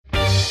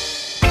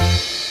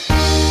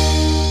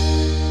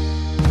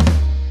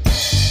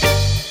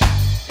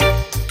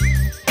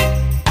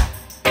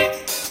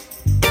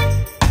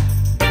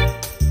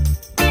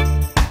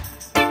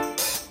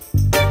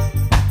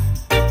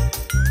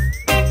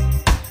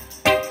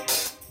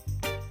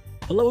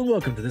Hello and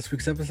welcome to this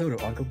week's episode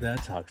of Uncle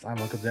Dad Talks. I'm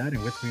Uncle Dad,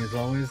 and with me, as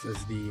always,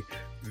 is the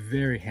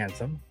very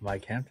handsome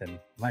Mike Hampton.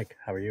 Mike,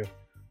 how are you?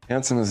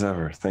 Handsome as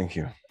ever. Thank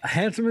you.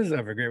 Handsome as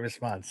ever. Great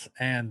response.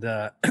 And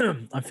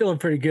I'm feeling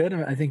pretty good.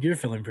 I think you're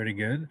feeling pretty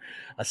good,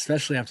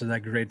 especially after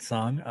that great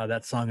song.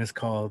 That song is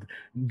called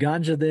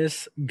Ganja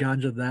This,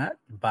 Ganja That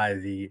by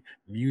the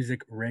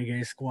Music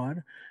Reggae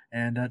Squad.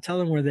 And tell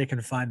them where they can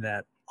find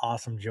that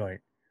awesome joint.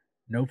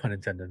 No pun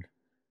intended.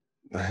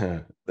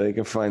 They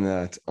can find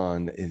that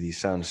on the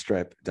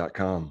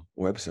soundstripe.com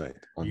website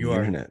on You the are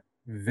internet.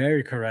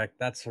 very correct.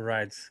 That's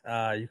right.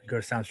 You can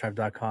go to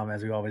soundstripe.com,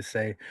 as we always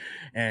say,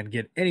 and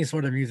get any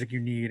sort of music you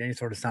need, any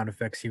sort of sound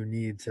effects you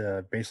need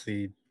to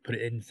basically put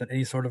it in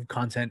any sort of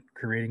content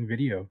creating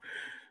video.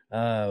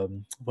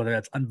 Whether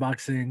that's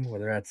unboxing,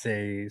 whether that's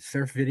a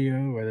surf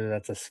video, whether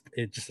that's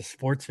just a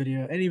sports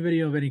video, any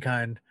video of any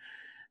kind,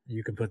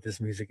 you can put this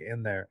music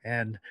in there.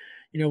 And,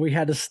 we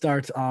had to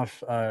start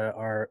off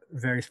our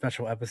very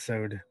special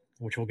episode,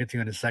 which we'll get to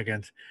in a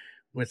second,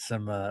 with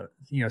some,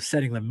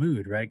 setting the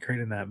mood, right?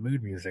 Creating that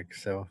mood music.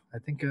 So I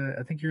think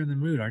you're in the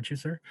mood, aren't you,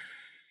 sir?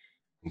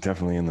 I'm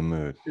definitely in the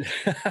mood.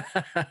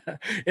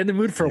 In the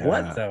mood for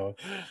what, Yeah. though?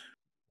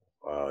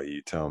 Well,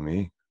 you tell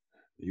me.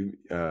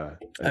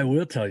 I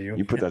will tell you.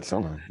 You put that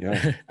song on.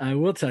 Yeah. I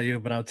will tell you,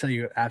 but I'll tell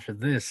you after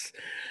this.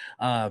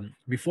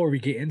 Before we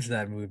get into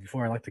that mood,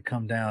 before I like to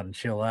come down and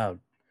chill out,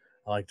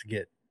 I like to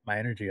get my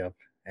energy up.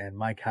 And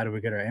Mike, how do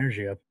we get our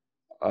energy up?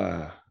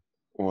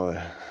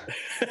 Well,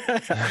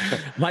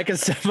 Mike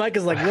is like,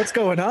 what's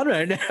going on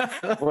right now?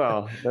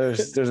 well,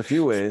 there's a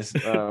few ways.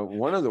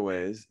 One of the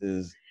ways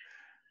is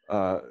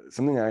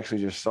something I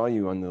actually just saw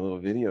you on the little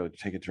video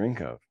take a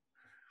drink of.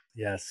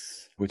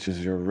 Yes, which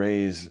is your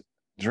Raise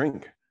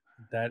drink.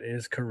 that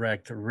is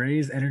correct.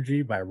 Raise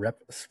Energy by Rep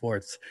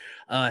Sports.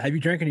 Have you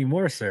drank any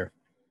more, sir?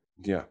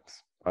 Yes,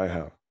 I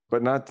have.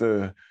 But not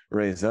to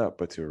raise up,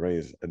 but to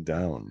raise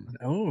down.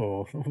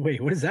 Oh, wait,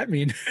 what does that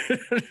mean?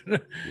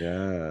 Yes.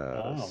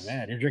 Oh,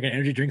 man, you're drinking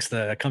energy drinks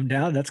to come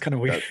down? That's kind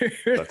of weird.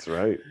 That's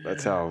right.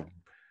 That's how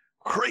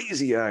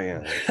crazy I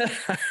am.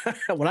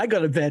 When I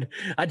go to bed,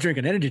 I drink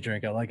an energy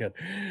drink. I like it.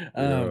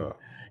 Yeah.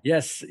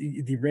 Yes,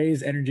 the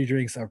Raise energy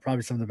drinks are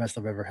probably some of the best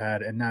I've ever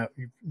had. And now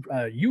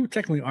you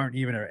technically aren't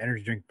even an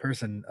energy drink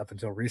person up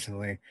until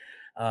recently.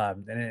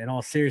 And in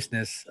all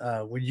seriousness,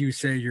 would you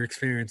say your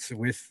experience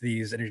with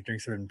these energy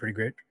drinks have been pretty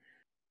great?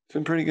 It's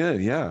been pretty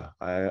good. Yeah.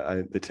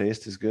 I the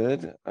taste is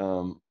good.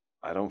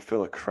 I don't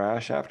feel a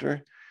crash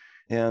after.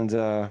 And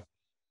yeah,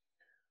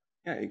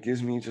 it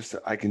gives me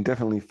I can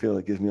definitely feel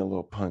it gives me a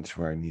little punch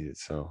where I need it.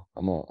 So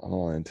I'm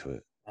all into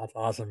it. That's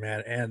awesome,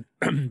 man. And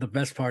the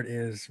best part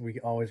is we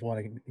always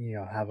want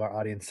to, have our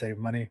audience save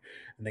money,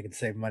 and they can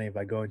save money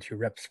by going to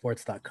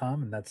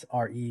repsports.com, and that's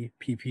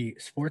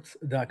REPP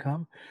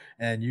sports.com.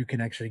 And you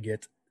can actually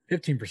get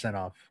 15%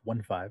 off,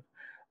 1 5,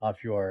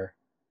 off your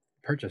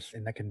purchase.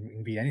 And that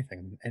can be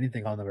anything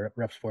on the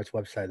Rep Sports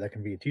website. That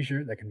can be a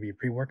t-shirt, that can be a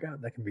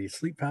pre-workout, that can be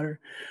sleep powder,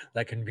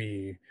 that can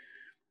be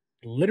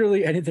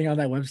literally anything on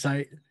that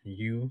website.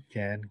 You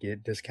can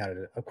get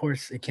discounted. Of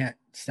course, it can't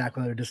stack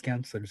with other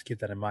discounts, so just keep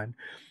that in mind.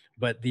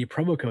 But the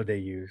promo code they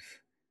use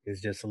is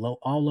just all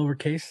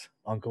lowercase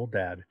Uncle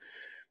Dad.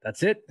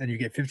 That's it, and you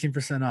get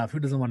 15% off. Who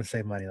doesn't want to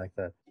save money like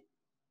that?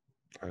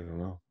 I don't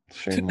know.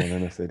 Shame on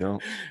them if they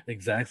don't.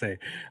 Exactly.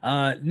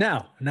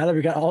 Now that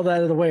we got all that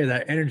out of the way,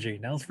 that energy,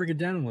 now let's bring it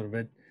down a little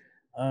bit.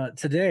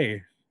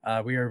 Today,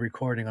 we are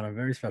recording on a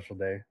very special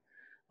day.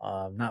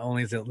 Not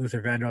only is it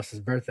Luther Vandross's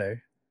birthday,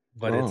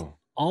 but it's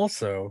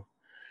also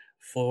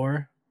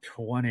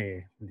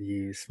 420,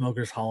 the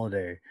smokers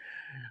holiday.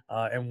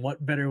 And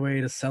what better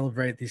way to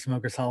celebrate the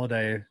smokers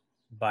holiday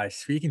by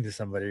speaking to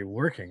somebody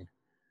working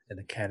in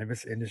the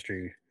cannabis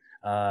industry?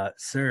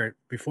 Sir,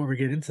 before we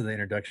get into the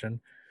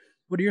introduction,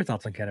 what are your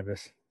thoughts on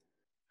cannabis?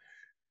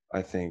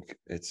 I think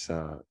it's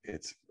a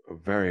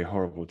very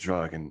horrible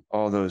drug, and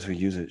all those who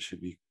use it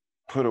should be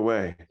put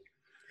away.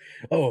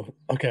 Oh,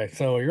 okay.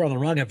 So you're on the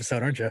wrong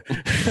episode, aren't you?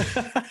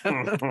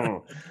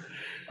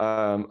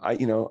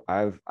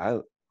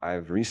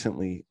 I've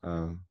recently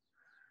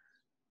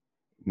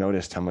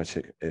noticed how much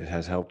it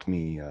has helped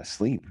me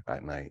sleep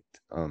at night.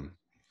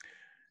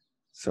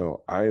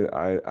 So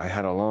I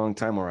had a long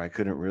time where I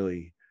couldn't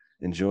really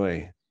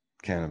enjoy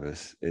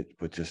cannabis. It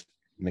would just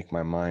make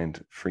my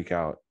mind freak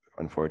out,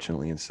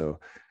 unfortunately. And so,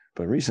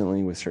 but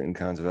recently with certain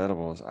kinds of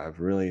edibles, I've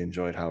really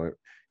enjoyed how it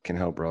can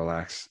help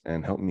relax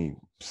and help me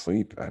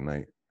sleep at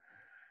night.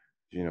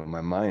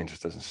 My mind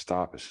just doesn't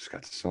stop. It's just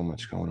got so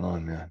much going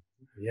on, man.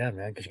 Yeah,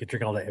 man, because you can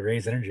drink all that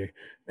Raise Energy.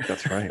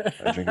 That's right.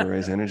 I drink a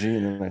Raise Energy,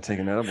 and then I take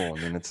an edible,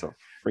 and then it's a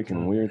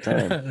freaking weird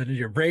time.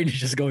 Your brain is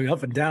just going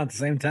up and down at the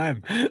same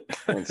time.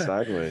 And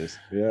sideways,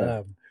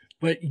 yeah.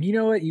 But you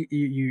know what?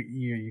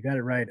 You got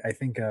it right. I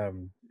think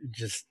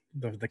just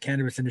the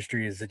cannabis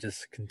industry is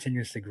just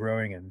continuously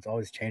growing, and it's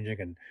always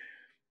changing,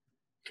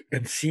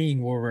 and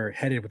seeing where we're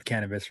headed with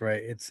cannabis,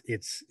 right?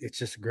 It's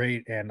just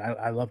great, and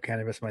I love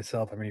cannabis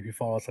myself. I mean, if you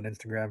follow us on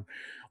Instagram,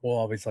 we'll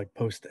always like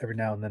post every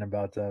now and then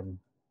about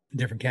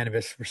different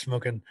cannabis for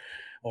smoking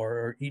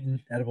or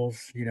eating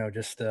edibles.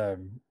 Just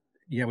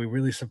yeah, we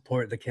really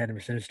support the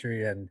cannabis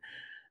industry, and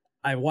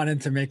I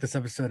wanted to make this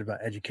episode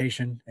about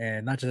education,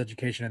 and not just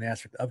education in the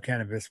aspect of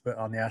cannabis, but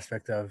on the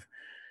aspect of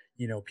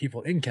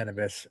people in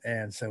cannabis.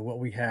 And so what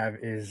we have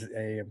is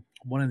a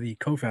one of the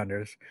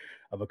co-founders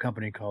of a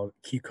company called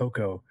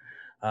Kikoko.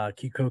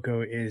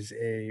 Kikoko is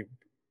a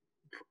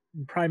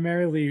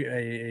primarily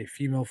a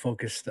female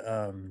focused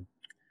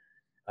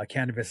a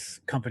cannabis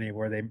company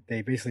where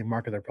they basically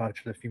market their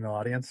products to the female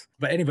audience,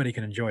 but anybody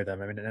can enjoy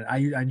them. I mean, and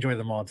I enjoy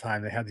them all the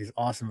time. They have these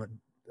awesome.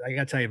 I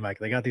gotta tell you, Mike,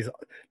 they got these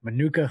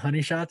Manuka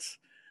honey shots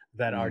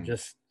that are Mm.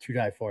 just to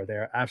die for. They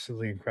are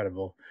absolutely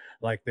incredible.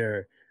 Like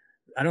they're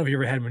I don't know if you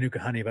ever had Manuka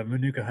honey, but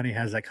Manuka honey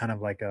has that kind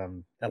of like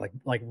that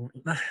like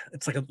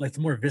it's it's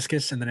more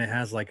viscous, and then it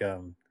has like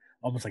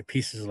almost like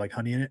pieces of like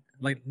honey in it,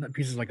 like not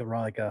pieces like a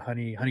raw like a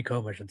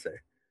honeycomb, I should say.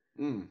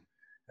 Mm.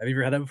 Have you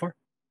ever had that before?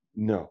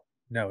 No,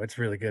 No, it's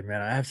really good,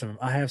 man. I have some.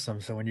 I have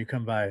some. So when you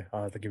come by,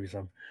 I'll have to give you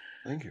some.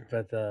 thank you.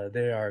 But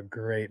they are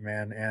great,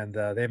 man, and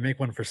they make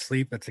one for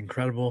sleep that's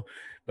incredible.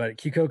 But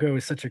Kikoko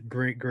is such a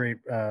great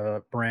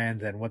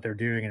brand, and what they're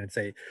doing, and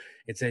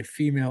it's a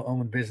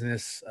female-owned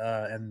business.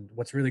 And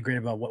what's really great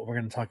about what we're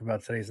going to talk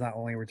about today is not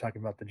only we're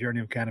talking about the journey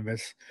of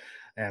cannabis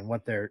and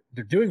what they're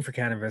doing for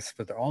cannabis,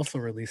 but they're also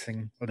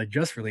releasing, or they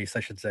just released,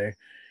 I should say,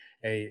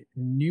 a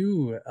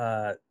new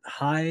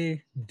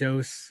high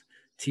dose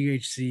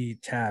THC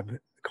tab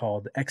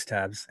called X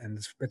tabs, and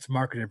it's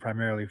marketed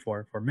primarily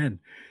for men.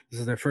 This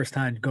is their first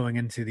time going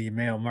into the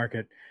male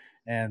market,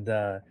 and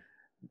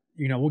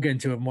we'll get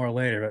into it more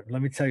later. But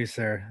let me tell you,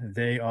 sir,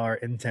 they are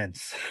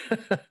intense.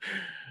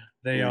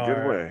 They In a good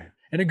are way.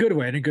 in a good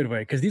way,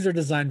 because these are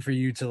designed for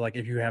you to, like,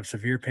 if you have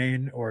severe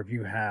pain, or if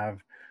you have,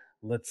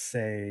 let's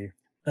say,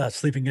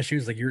 sleeping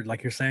issues,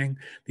 like you're saying,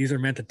 these are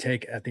meant to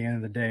take at the end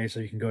of the day so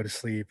you can go to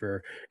sleep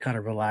or kind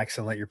of relax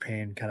and let your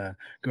pain kind of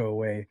go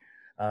away.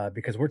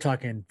 Because we're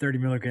talking 30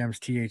 milligrams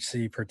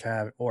THC per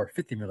tab, or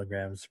 50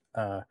 milligrams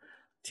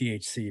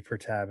THC per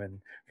tab.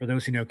 And for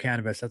those who know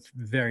cannabis, that's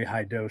very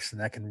high dose,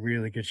 and that can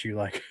really get you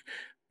like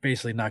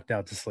basically knocked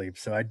out to sleep.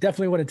 So I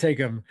definitely want to take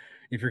them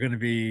if you're going to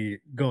be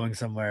going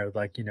somewhere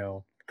like,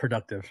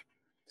 productive.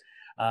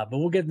 But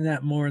we'll get into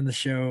that more in the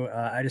show.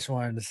 I just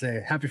wanted to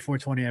say happy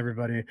 420,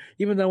 everybody.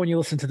 Even though when you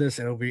listen to this,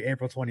 it'll be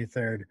April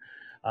 23rd.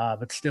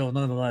 But still,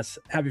 nonetheless,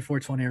 happy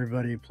 420,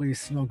 everybody. Please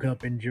smoke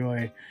up,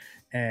 enjoy.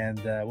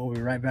 And we'll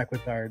be right back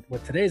with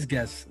today's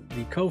guest,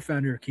 the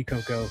co-founder of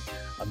Kikoko,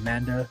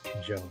 Amanda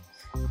Jones.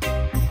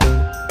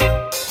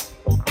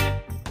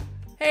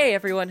 Hey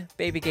everyone,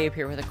 Baby Gabe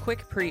here with a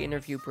quick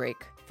pre-interview break.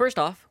 First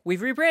off,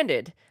 we've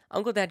rebranded.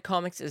 Uncle Dad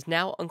Comics is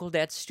now Uncle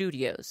Dad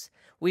Studios.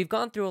 We've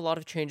gone through a lot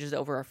of changes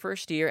over our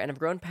first year and have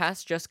grown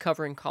past just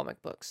covering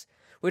comic books.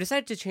 We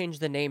decided to change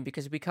the name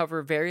because we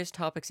cover various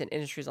topics and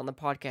industries on the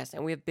podcast,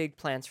 and we have big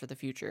plans for the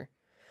future.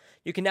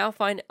 You can now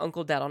find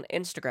Uncle Dad on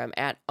Instagram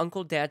at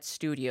Uncle Dad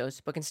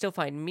Studios, but can still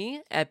find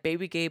me at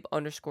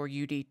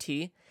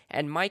BabyGabe_UDT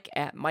and Mike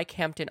at Mike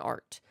Hampton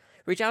Art.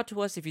 Reach out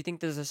to us if you think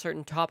there's a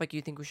certain topic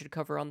you think we should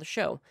cover on the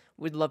show.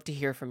 We'd love to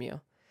hear from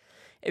you.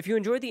 If you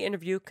enjoyed the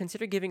interview,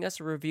 consider giving us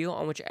a review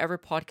on whichever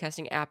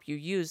podcasting app you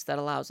use that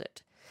allows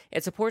it.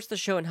 It supports the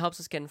show and helps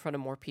us get in front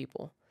of more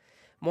people.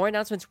 More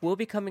announcements will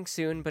be coming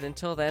soon, but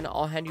until then,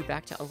 I'll hand you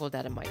back to Uncle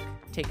Dad and Mike.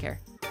 Take care.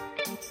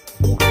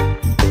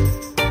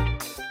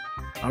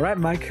 All right,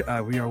 Mike,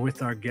 we are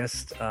with our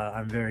guest.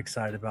 I'm very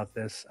excited about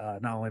this,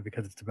 not only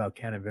because it's about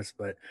cannabis,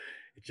 but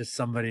it's just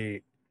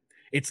somebody.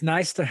 It's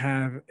nice to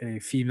have a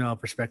female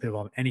perspective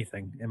on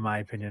anything, in my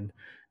opinion,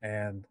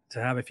 and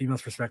to have a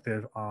female's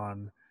perspective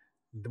on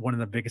one of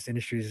the biggest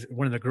industries,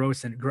 one of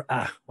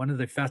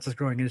the fastest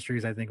growing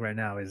industries, I think right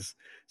now, is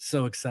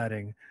so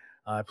exciting.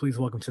 Please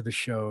welcome to the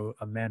show,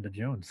 Amanda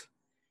Jones.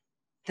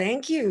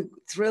 Thank you.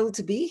 Thrilled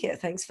to be here.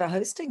 Thanks for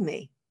hosting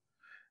me.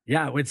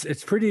 Yeah,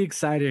 it's pretty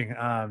exciting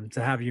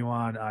to have you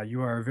on.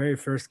 You are our very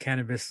first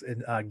cannabis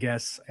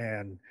guest,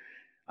 and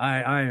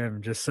I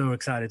am just so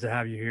excited to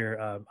have you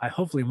here.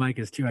 Hopefully Mike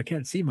is too. I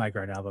can't see Mike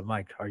right now, but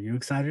Mike, are you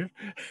excited?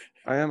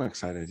 I am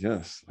excited.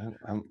 Yes,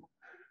 I'm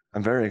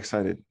very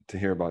excited to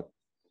hear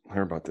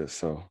about this.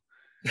 So,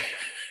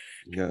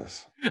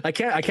 yes. I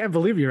can't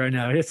believe you right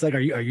now. It's like, are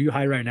you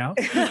high right now?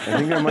 I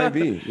think I might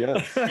be.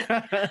 Yes.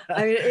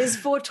 I mean, it is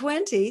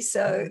 420,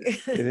 so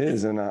it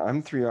is, and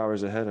I'm 3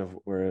 hours ahead of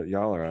where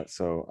y'all are at.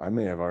 So I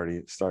may have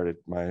already started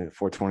my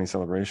 420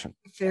 celebration.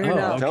 Fair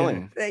enough. I'm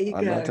telling. There you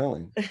I'm go. not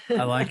telling.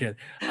 I like it.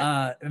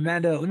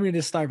 Amanda, let me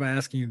just start by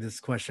asking you this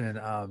question.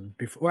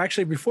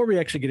 Before we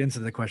actually get into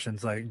the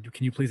questions, like,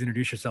 can you please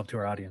introduce yourself to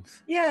our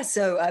audience? Yeah,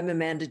 so I'm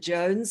Amanda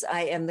Jones.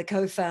 I am the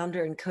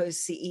co-founder and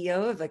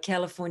co-CEO of a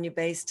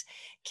California-based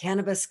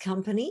cannabis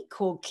company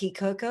called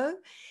Kikoko.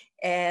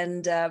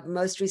 And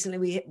most recently,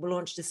 we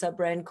launched a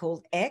sub-brand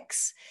called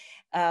X.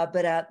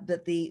 But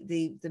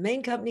the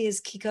main company is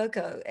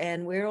Kikoko,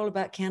 and we're all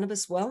about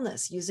cannabis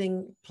wellness,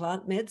 using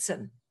plant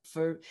medicine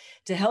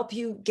to help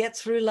you get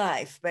through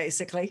life,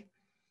 basically.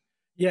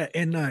 Yeah,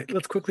 and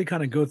let's quickly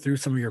kind of go through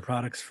some of your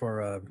products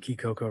for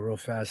Kikoko real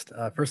fast.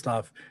 First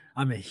off,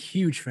 I'm a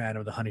huge fan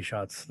of the honey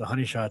shots. The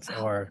honey shots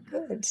Oh, are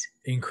good.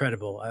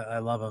 incredible. I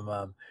love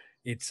them.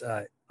 It's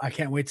I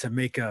can't wait to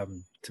make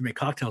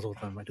cocktails with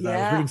them because I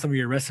was reading Yeah. some of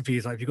your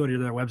recipes. Like if you go to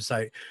their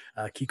website,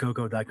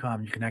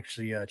 kikoko.com, you can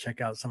actually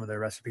check out some of their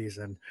recipes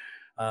and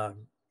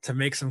to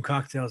make some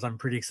cocktails. I'm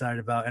pretty excited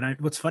about. And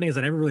what's funny is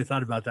I never really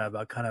thought about that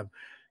about kind of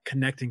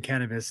connecting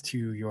cannabis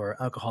to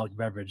your alcoholic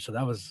beverage. So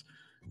that was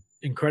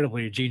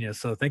incredibly genius.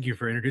 So thank you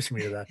for introducing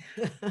me to that.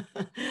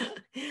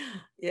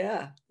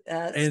 Yeah.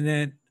 And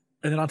then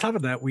on top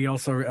of that, we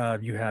also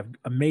you have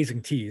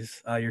amazing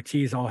teas. Your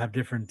teas all have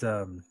different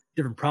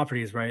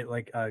properties, right?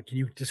 Like, can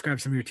you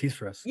describe some of your teas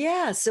for us?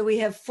 Yeah, so we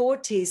have four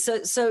teas.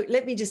 So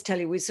let me just tell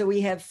you,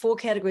 we have four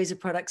categories of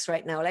products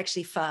right now. Well,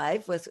 actually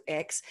five with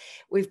X.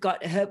 We've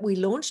got we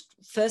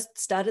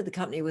started the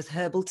company with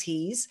herbal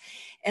teas,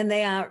 and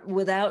they are,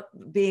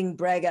 without being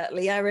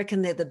braggartly, I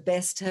reckon they're the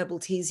best herbal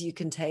teas you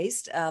can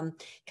taste.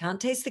 Can't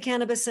taste the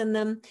cannabis in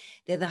them.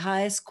 They're the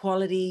highest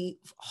quality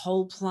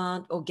whole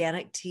plant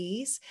organic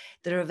teas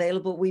that are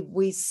available.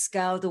 We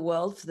scour the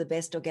world for the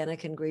best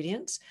organic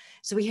ingredients.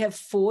 So we have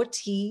four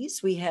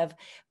teas. We have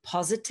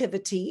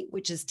Positivity,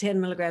 which is 10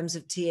 milligrams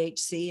of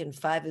THC and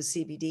 5 of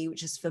CBD,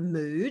 which is for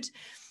mood.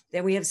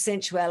 Then we have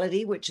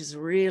Sensuality, which is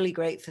really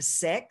great for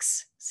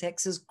sex.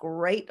 Sex is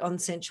great on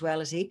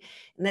sensuality.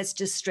 And that's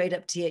just straight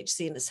up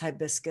THC, and it's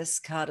hibiscus,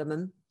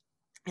 cardamom,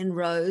 and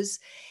rose.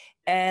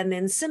 And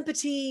then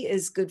Sympathy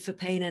is good for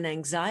pain and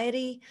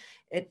anxiety.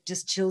 It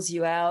just chills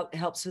you out,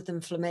 helps with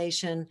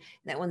inflammation.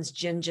 That one's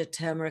ginger,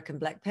 turmeric, and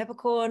black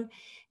peppercorn.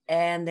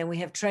 And then we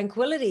have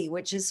Tranquility,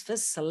 which is for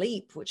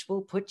sleep, which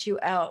will put you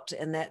out.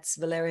 And that's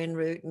valerian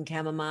root and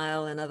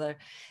chamomile and other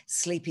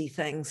sleepy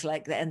things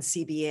like that, and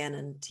CBN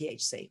and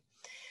THC.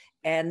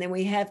 And then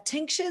we have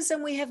tinctures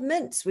and we have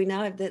mints. We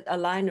now have a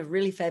line of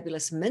really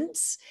fabulous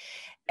mints,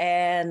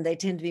 and they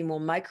tend to be more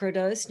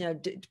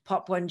microdose,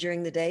 pop one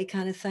during the day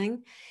kind of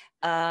thing.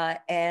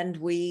 And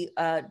we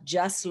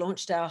just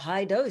launched our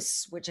high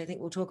dose, which I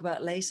think we'll talk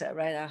about later,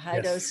 right? Our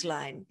high dose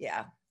line.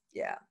 Yeah.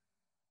 Yeah.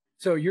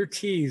 So your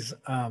teas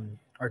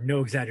are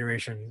no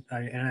exaggeration,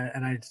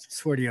 and I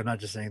swear to you, I'm not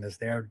just saying this.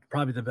 They are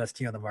probably the best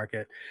tea on the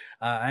market.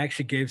 I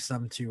actually gave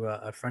some to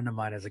a friend of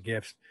mine as a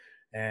gift,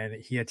 and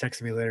he had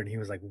texted me later, and he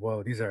was like,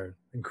 "Whoa, these are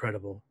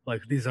incredible!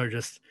 Like these are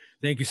just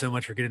thank you so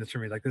much for getting this for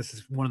me. Like this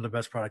is one of the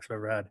best products I've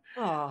ever had."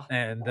 Oh,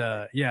 And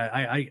yeah,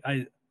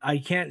 I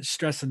can't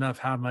stress enough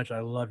how much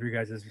I love your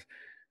guys'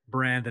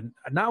 brand, and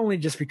not only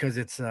just because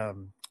it's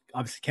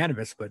obviously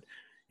cannabis, but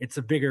it's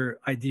a bigger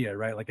idea,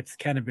 right? Like it's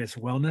cannabis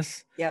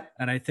wellness. yep.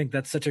 And I think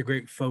that's such a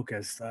great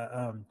focus.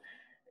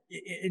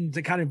 And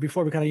to kind of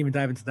before we kind of even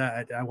dive into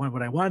that,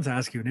 what I wanted to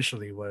ask you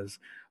initially was,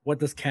 what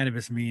does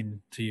cannabis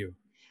mean to you?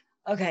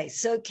 Okay,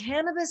 so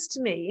cannabis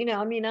to me,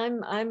 I mean,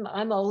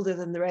 I'm older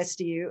than the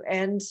rest of you,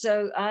 and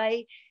so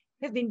I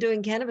have been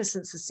doing cannabis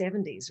since the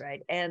 70s,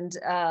 right? And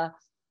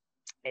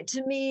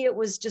to me, it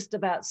was just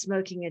about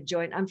smoking a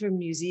joint. I'm from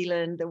New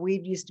Zealand. The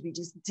weed used to be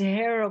just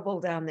terrible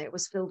down there. It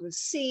was filled with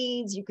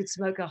seeds. You could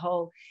smoke a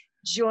whole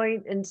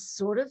joint and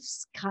sort of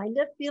kind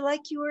of feel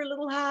like you were a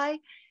little high.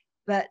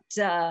 But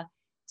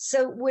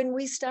so when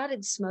we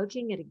started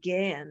smoking it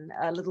again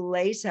a little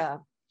later,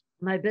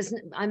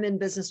 I'm in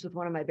business with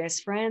one of my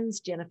best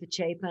friends, Jennifer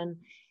Chapin,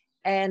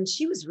 and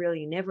she was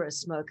really never a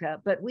smoker.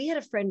 But we had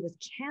a friend with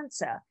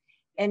cancer,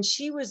 and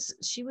she was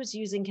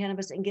using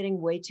cannabis and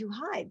getting way too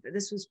high. But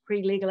this was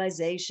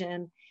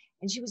pre-legalization,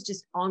 and she was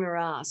just on her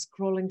ass,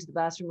 crawling to the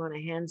bathroom on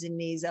her hands and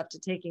knees after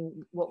taking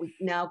what we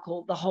now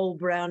call the whole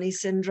brownie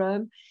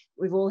syndrome.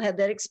 We've all had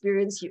that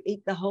experience. You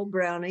eat the whole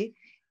brownie,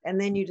 and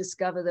then you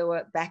discover there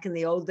were, back in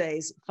the old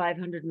days,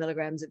 500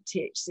 milligrams of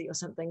THC or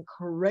something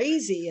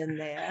crazy in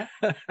there.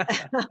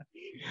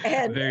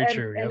 Very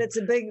true. And it's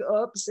a big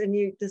oops, and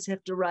you just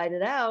have to ride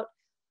it out.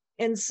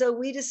 And so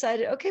we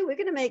decided, okay, we're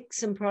going to make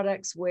some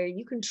products where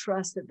you can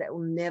trust that will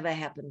never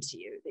happen to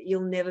you, that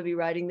you'll never be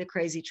riding the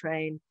crazy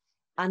train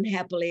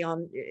unhappily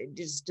on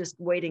just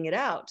waiting it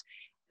out.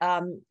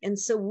 And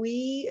so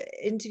we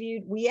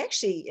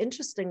actually,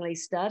 interestingly,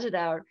 started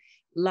our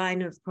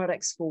line of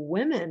products for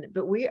women,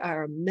 but we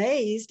are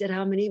amazed at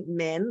how many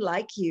men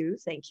like you,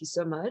 thank you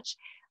so much,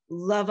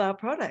 love our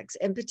products,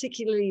 and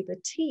particularly the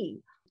tea.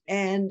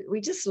 And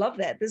we just love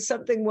that. There's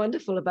something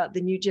wonderful about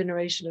the new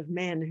generation of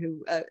men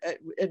who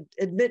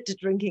admit to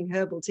drinking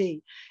herbal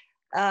tea.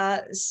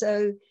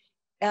 So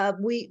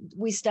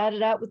we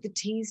started out with the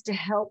teas to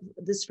help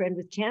this friend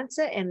with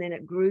cancer, and then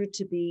it grew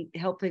to be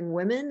helping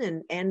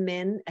women and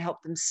men,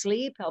 help them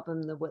sleep, help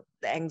them with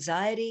the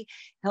anxiety,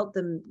 help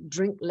them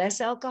drink less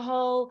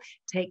alcohol,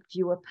 take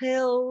fewer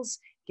pills,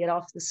 get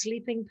off the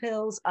sleeping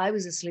pills. I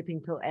was a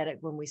sleeping pill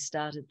addict when we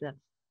started the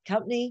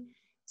company.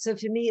 So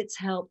for me, it's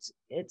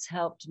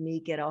helped me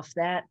get off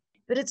that.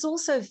 But it's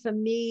also, for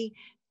me,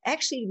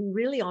 actually, to be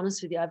really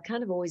honest with you, I've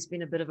kind of always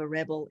been a bit of a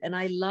rebel. And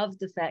I love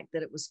the fact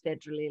that it was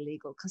federally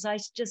illegal, because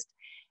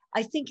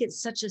I think it's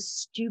such a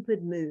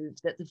stupid move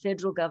that the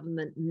federal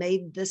government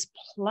made this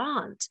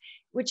plant,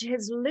 which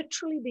has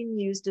literally been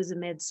used as a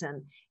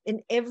medicine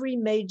in every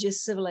major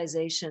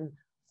civilization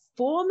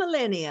for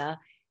millennia,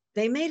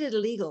 They made it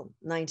illegal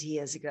 90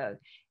 years ago.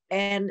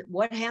 And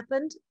what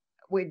happened?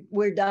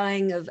 We're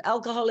dying of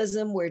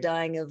alcoholism. We're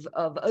dying of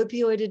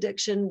opioid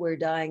addiction. We're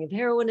dying of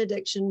heroin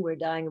addiction. We're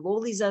dying of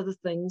all these other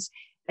things.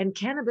 And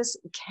cannabis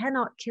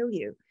cannot kill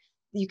you.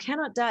 You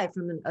cannot die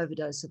from an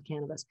overdose of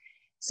cannabis.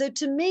 So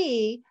to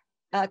me,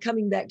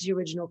 coming back to your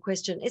original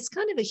question, it's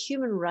kind of a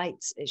human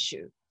rights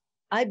issue.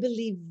 I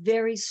believe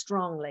very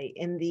strongly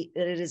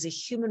that it is a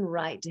human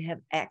right to have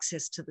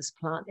access to this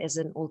plant as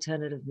an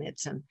alternative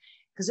medicine,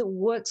 because it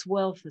works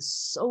well for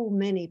so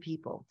many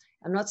people.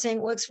 I'm not saying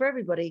it works for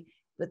everybody,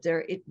 but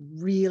it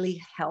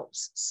really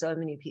helps so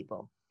many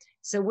people.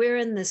 So we're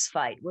in this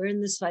fight. We're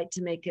in this fight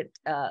to make it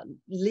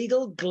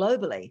legal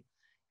globally.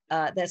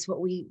 That's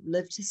what we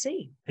live to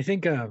see. I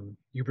think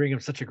you bring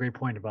up such a great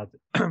point about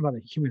about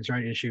the human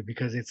rights issue,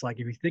 because it's like,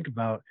 if you think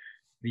about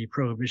the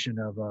prohibition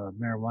of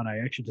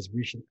marijuana,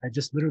 I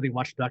just literally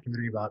watched a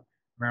documentary about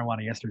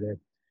marijuana yesterday,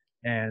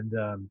 and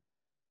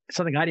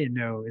something I didn't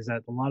know is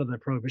that a lot of the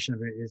prohibition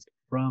of it is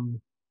from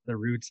the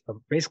roots of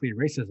basically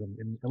racism,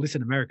 at least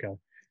in America.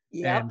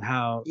 Yep. And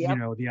how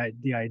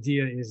the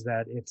idea is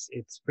that it's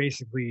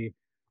basically,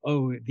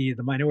 the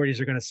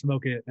minorities are going to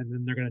smoke it, and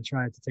then they're going to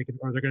try to take it,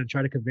 or they're going to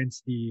try to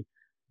convince the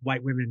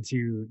white women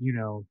to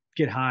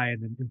get high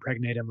and then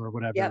impregnate them or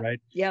whatever,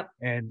 right?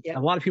 And a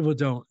lot of people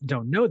don't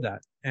know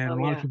that, and a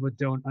lot of people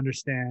don't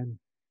understand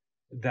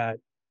that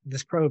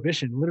this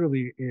prohibition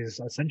literally is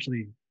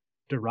essentially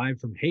derived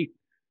from hate,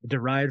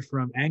 derived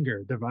from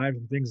anger, derived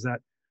from things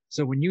that.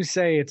 So when you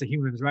say it's a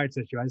human rights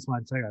issue, I just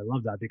want to tell you I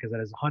love that, because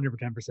that is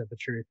 110% the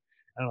truth.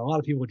 And a lot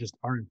of people just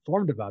aren't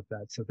informed about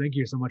that. So thank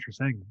you so much for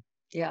saying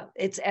that. Yeah,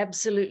 it's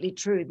absolutely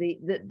true.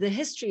 The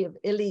history of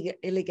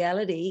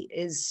illegality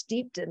is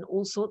steeped in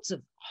all sorts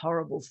of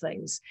horrible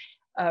things.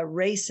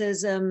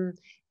 Racism,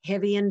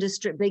 heavy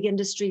industry, big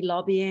industry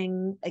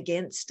lobbying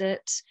against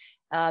it.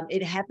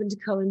 It happened to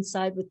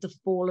coincide with the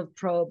fall of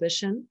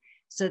prohibition.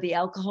 So the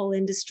alcohol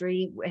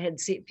industry had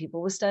seen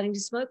people were starting to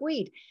smoke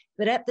weed.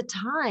 But at the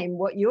time,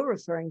 what you're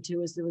referring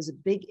to is there was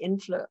a big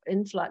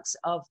influx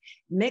of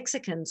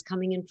Mexicans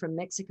coming in from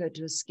Mexico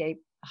to escape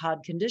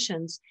hard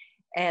conditions.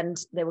 And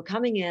they were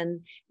coming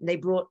in, and they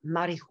brought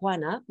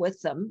marijuana with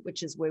them,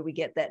 which is where we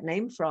get that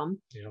name from.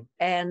 Yeah.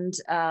 And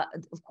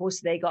of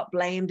course, they got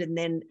blamed. And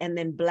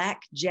then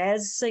black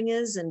jazz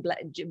singers and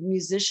black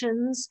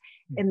musicians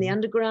in the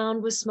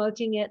underground were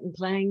smoking it and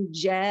playing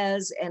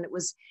jazz. And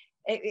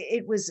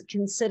it was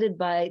considered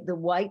by the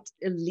white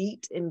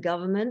elite in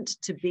government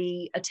to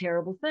be a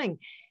terrible thing.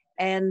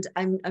 And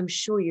I'm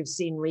sure you've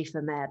seen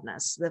Reefer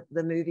Madness,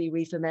 the movie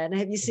Reefer Madness.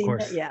 Have you seen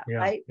that? Yeah.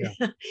 Right?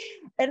 Yeah.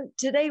 And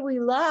today we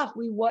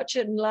watch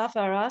it and laugh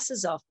our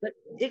asses off, but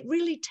it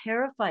really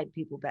terrified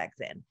people back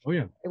then. Oh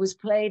yeah. It was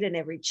played in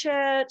every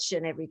church,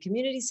 in every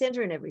community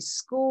center, in every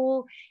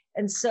school.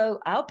 And so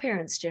our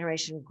parents'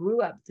 generation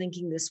grew up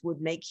thinking this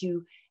would make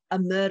you a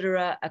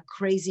murderer, a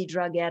crazy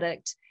drug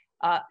addict,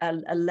 a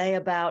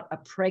layabout, a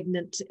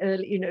pregnant,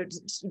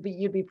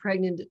 you'd be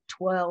pregnant at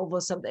 12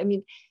 or something. I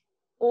mean,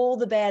 all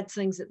the bad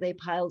things that they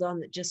piled on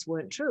that just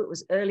weren't true. It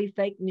was early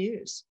fake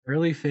news.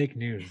 Early fake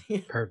news.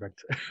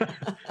 Perfect.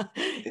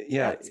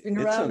 Yeah. It's been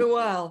around a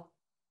while.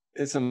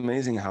 It's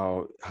amazing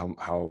how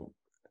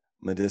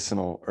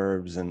medicinal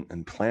herbs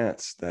and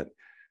plants that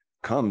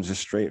come just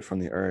straight from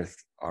the earth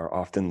are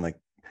often, like,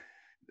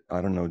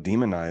 I don't know,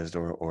 demonized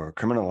or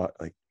criminal.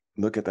 Like,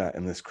 look at that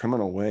in this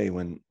criminal way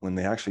when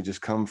they actually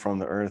just come from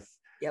the earth.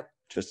 Yep.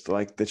 Just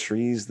like the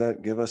trees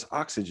that give us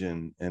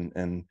oxygen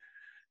and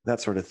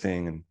that sort of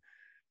thing. And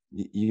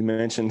you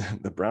mentioned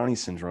the Brownie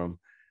syndrome.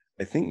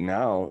 I think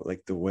now,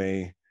 like, the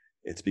way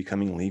it's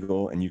becoming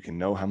legal and you can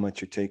know how much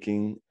you're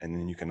taking, and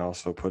then you can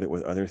also put it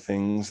with other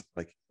things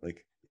like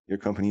your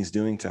company is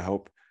doing to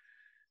help.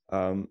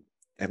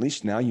 At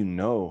least now you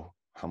know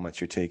how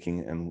much you're taking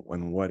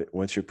and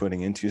what you're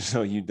putting into,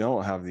 so you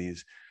don't have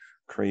these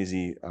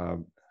crazy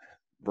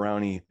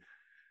brownie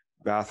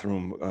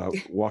bathroom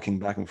walking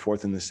back and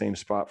forth in the same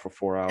spot for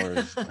 4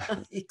 hours.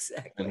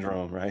 Exactly.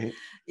 Syndrome, right?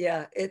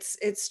 Yeah,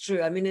 it's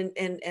true. I mean,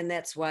 and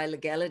that's why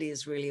legality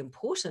is really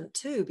important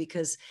too,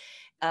 because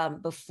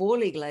before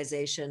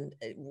legalization,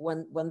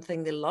 one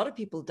thing that a lot of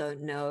people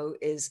don't know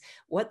is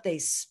what they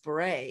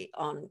spray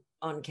on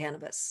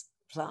cannabis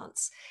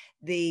plants.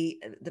 The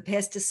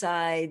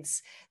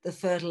pesticides, the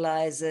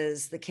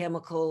fertilizers, the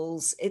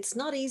chemicals. It's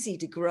not easy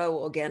to grow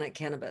organic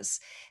cannabis.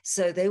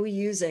 So they were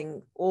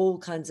using all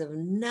kinds of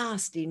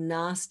nasty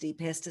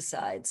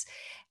pesticides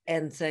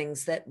and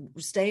things that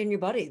stay in your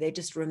body. They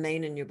just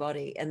remain in your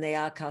body, and they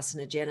are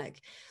carcinogenic.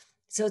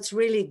 So it's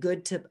really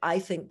good to, I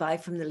think, buy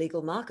from the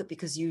legal market,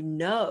 because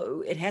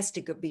it has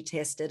to be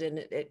tested,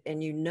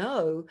 and you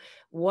know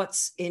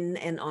what's in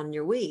and on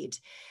your weed.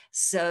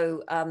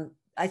 So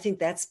I think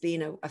that's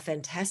been a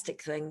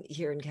fantastic thing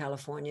here in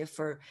California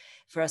for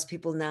us.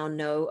 People now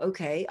know,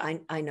 okay,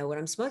 I know what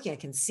I'm smoking. I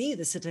can see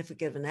the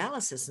certificate of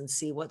analysis and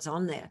see what's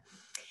on there.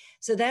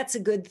 So that's a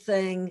good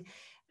thing.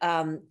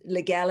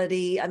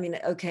 Legality, I mean,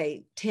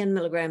 okay, 10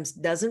 milligrams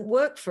doesn't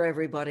work for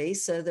everybody.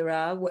 So there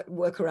are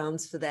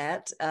workarounds for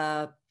that.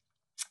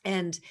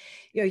 And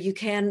you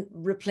can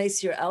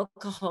replace your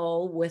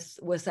alcohol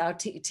with our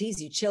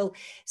teas. You chill.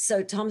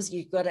 So Tom's,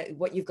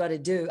 what you've got to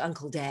do,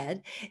 Uncle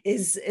Dad,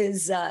 is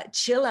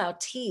chill our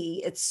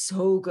tea. It's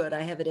so good.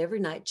 I have it every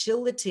night.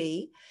 Chill the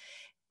tea,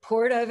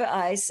 pour it over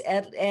ice,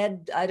 add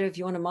I don't know if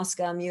you want a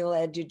Moscow Mule,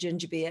 add your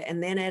ginger beer,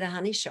 and then add a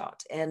honey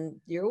shot, and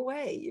you're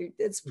away.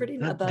 It's pretty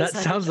nice. That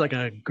sounds like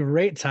a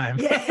great time.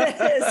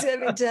 Yes, let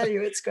me tell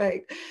you, it's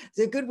great. It's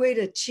a good way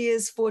to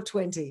cheers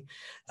 420.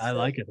 I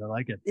like it.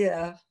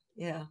 Yeah.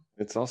 Yeah.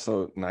 It's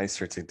also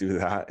nicer to do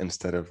that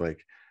instead of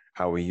like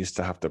how we used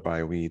to have to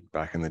buy weed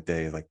back in the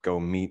day, like go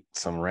meet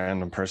some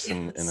random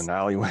person in an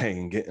alleyway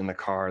and get in the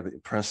car,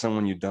 press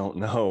someone you don't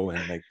know,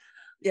 and like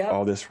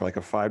all this for like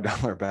a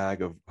 $5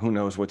 bag of who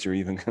knows what you're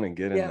even going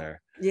to get in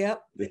there.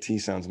 Yep. The tea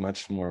sounds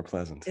much more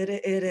pleasant. It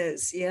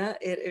is. Yeah,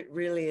 it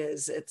really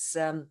is. It's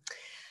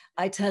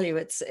I tell you,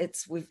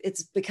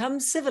 it's become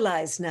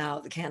civilized now,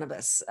 the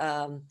cannabis.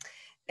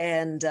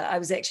 And I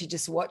was actually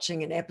just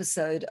watching an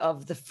episode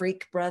of The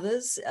Freak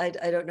Brothers. I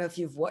don't know if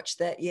you've watched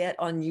that yet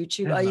on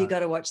YouTube. Oh, you got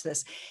to watch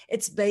this.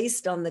 It's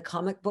based on the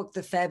comic book,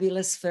 The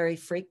Fabulous Furry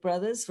Freak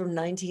Brothers from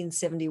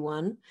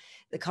 1971,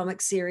 the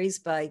comic series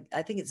by,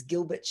 I think it's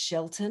Gilbert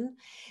Shelton.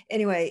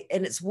 Anyway,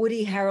 and it's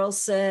Woody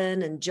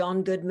Harrelson and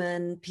John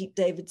Goodman, Pete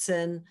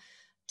Davidson,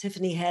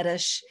 Tiffany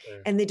Haddish.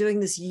 Sure. And they're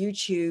doing this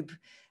YouTube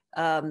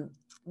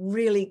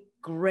really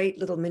great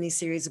little mini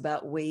series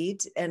about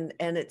weed, and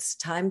it's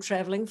time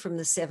traveling from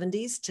the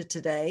 70s to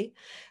today,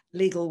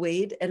 legal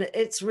weed, and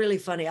it's really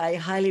funny. I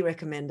highly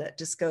recommend it.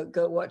 Just go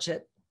watch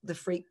it. The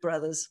Freak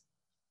Brothers.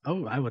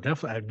 Oh, I would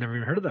definitely. I've never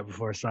even heard of that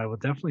before, so I will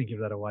definitely give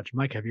that a watch.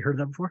 Mike, have you heard of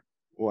that before?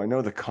 Well, I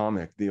know the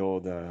comic, the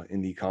old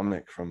indie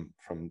comic from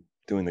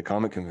doing the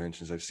comic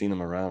conventions. I've seen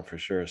them around for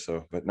sure.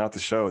 So, but not the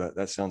show.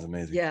 That sounds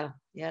amazing. Yeah,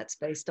 it's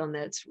based on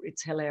that.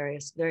 It's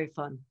hilarious. Very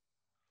fun.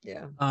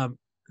 Yeah.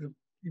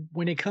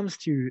 When it comes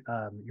to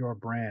your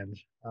brand,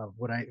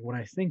 what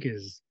I think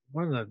is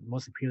one of the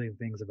most appealing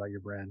things about your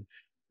brand,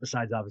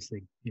 besides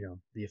obviously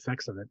the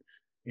effects of it,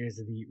 is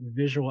the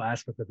visual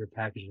aspect of your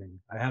packaging.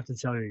 I have to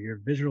tell you,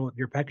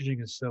 your packaging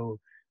is so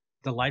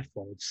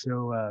delightful. It's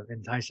so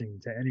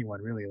enticing to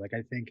anyone, really. Like,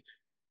 I think,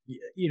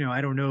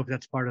 I don't know if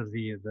that's part of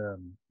the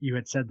you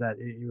had said that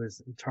it was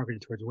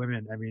targeted towards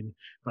women. I mean,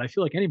 but I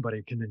feel like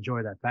anybody can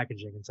enjoy that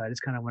packaging. And so I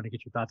just kind of want to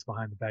get your thoughts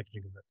behind the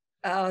packaging of it.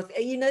 Oh,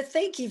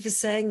 thank you for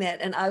saying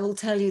that. And I will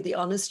tell you the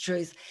honest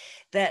truth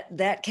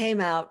that came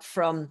out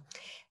from,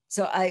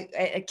 so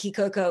at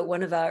Kikoko,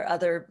 one of our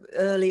other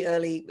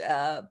early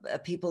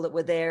people that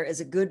were there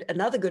is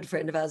another good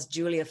friend of ours,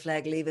 Julia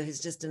Flagg-Lever, who's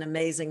just an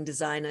amazing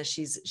designer.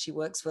 She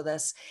works with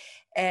us,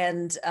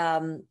 and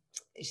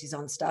she's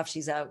on staff.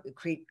 She's our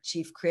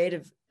chief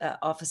creative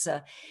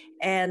officer,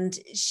 and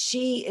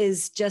she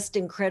is just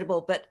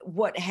incredible. But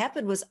what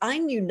happened was I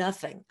knew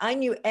nothing. I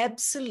knew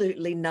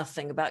absolutely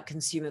nothing about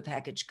consumer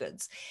packaged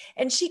goods.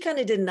 And she kind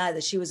of didn't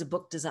either. She was a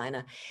book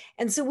designer.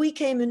 And so we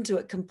came into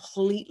it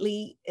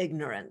completely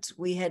ignorant.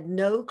 We had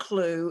no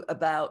clue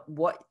about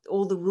what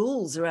all the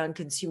rules around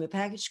consumer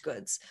packaged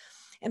goods.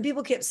 And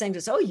people kept saying to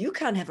us, oh, you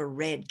can't have a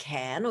red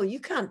can, or you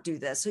can't do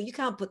this, or you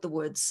can't put the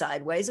word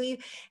sideways. And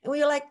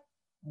we were like,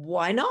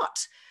 why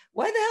not?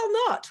 Why the hell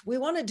not? We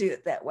want to do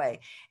it that way.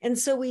 And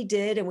so we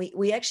did. And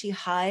we actually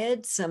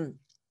hired some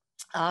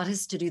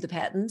artists to do the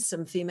patterns,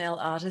 some female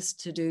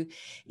artists to do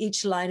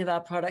each line of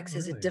our products.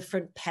 Is a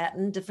different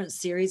pattern, different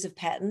series of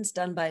patterns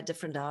done by a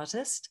different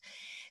artist,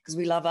 because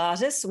we love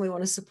artists and we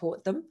want to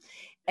support them.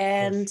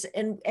 And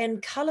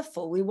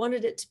colorful. We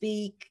wanted it to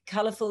be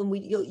colorful,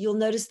 and you'll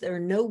notice there are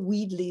no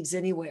weed leaves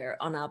anywhere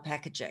on our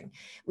packaging.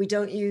 We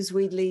don't use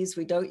weed leaves.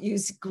 We don't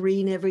use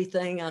green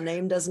everything. Our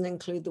name doesn't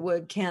include the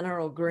word canna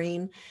or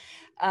green.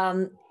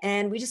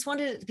 And we just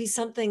wanted it to be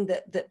something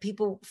that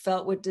people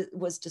felt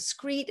was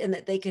discreet and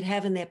that they could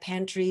have in their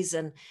pantries,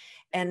 and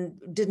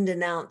didn't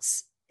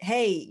announce,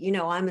 hey,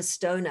 I'm a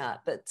stoner,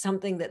 but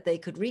something that they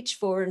could reach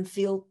for and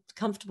feel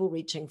comfortable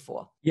reaching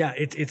for. Yeah,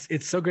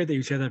 it's so great that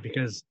you said that,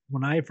 because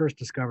when I first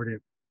discovered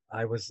it,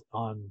 I was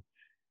on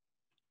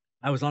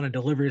a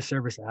delivery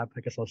service app,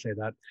 I guess I'll say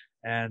that,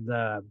 and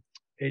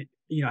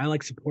I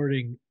like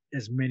supporting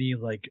as many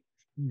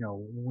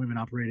women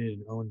operated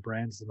and owned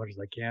brands as much as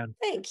I can.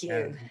 Thank you.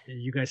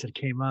 And you guys had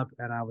came up,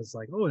 and I was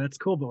like, oh, that's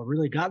cool. But what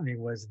really got me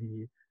was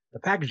the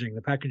packaging.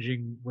 The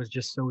packaging was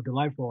just so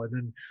delightful, and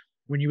then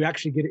when you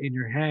actually get it in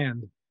your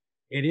hand,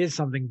 it is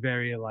something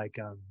very like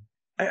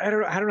I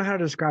don't know how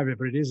to describe it,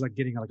 but it is like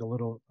getting like a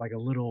little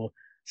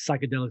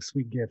psychedelic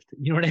sweet gift.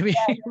 You know what I mean?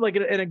 Yeah. Like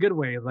in a good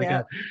way.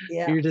 Like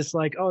you're just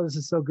like, oh, this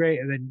is so great,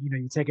 and then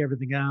you take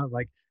everything out.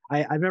 Like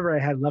I remember I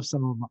had left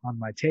some on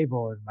my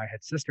table, and my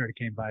head sister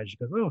came by, and she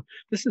goes, oh,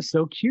 this is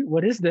so cute.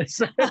 What is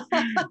this?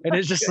 And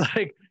it's just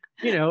like,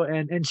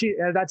 and she,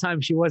 at that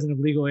time, she wasn't of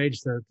legal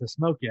age to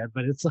smoke yet,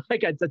 but it's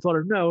like, I told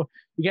her, no,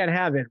 you can't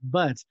have it,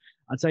 but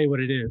I'll tell you what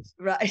it is.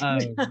 Right.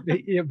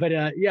 It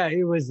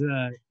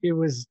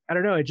was, I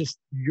don't know. It just,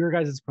 your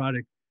guys'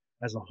 product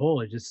as a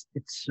whole, it's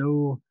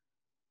so,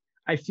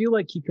 I feel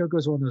like Kikoko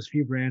is one of those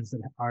few brands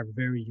that are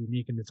very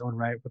unique in its own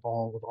right with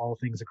all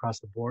things across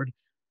the board.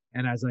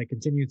 And as I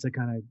continue to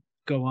kind of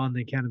go on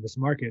the cannabis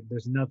market,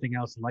 there's nothing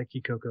else like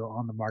Kikoko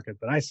on the market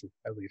that I see,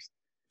 at least.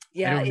 I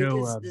Yeah, don't it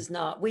know. is. There's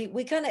not.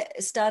 We kind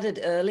of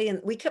started early,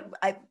 and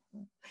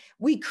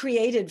we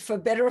created, for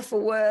better or for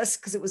worse,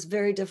 because it was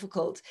very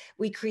difficult.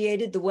 We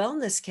created the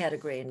wellness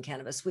category in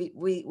cannabis.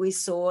 We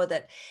saw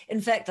that. In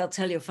fact, I'll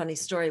tell you a funny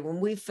story. When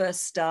we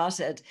first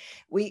started,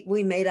 we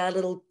made our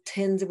little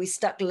tins and we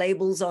stuck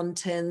labels on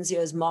tins,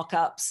 as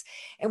mock-ups,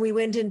 and we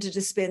went into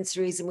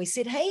dispensaries and we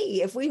said,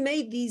 "Hey, if we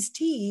made these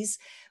teas,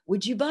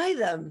 would you buy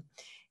them?"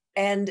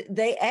 And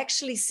they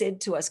actually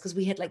said to us, because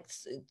we had like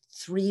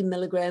 3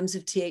 milligrams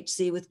of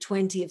THC with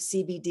 20 of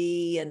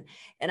CBD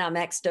and our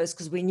max dose,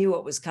 because we knew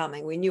what was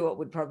coming. We knew what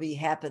would probably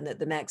happen, that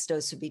the max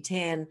dose would be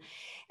 10.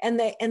 And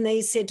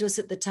they said to us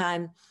at the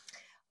time,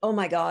 "Oh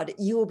my God,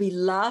 you will be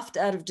laughed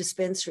out of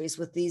dispensaries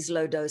with these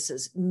low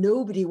doses.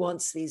 Nobody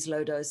wants these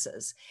low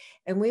doses."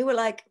 And we were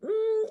like,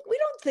 we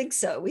don't think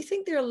so. We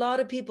think there are a lot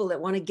of people that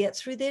want to get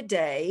through their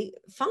day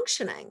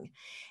functioning.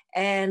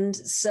 And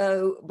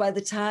so by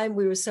the time,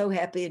 we were so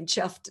happy and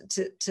chuffed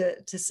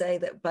to say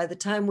that by the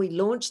time we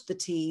launched the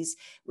teas,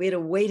 we had a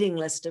waiting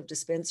list of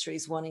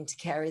dispensaries wanting to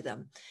carry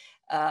them,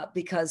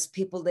 because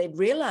they'd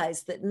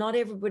realized that not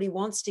everybody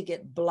wants to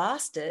get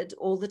blasted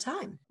all the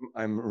time.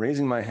 I'm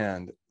raising my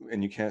hand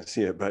and you can't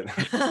see it, but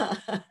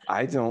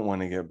I don't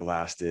want to get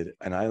blasted.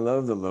 And I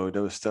love the low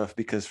dose stuff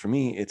because for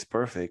me, it's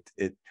perfect.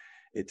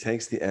 It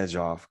takes the edge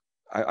off.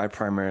 I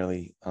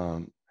primarily,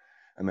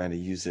 Amanda,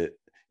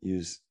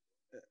 use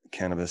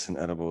cannabis and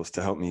edibles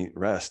to help me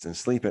rest and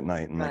sleep at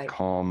night and like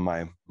calm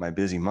my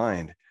busy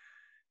mind.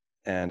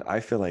 And I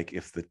feel like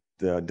if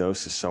the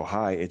dose is so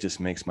high, it just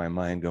makes my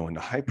mind go into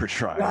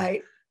hyperdrive.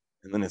 Right.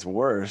 And then it's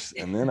worse.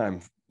 And then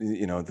I'm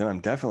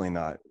definitely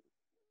not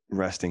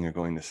resting or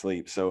going to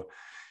sleep. So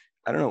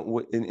I don't know,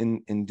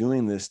 in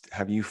doing this,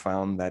 have you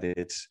found that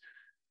it's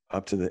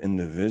up to the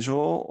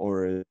individual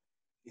or,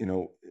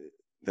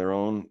 their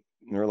own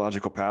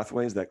neurological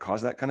pathways that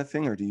cause that kind of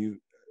thing? Or do you,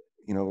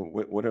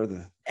 what are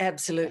the,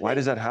 absolutely, why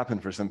does that happen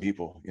for some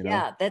people?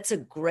 Yeah, that's a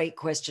great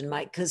question,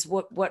 Mike, because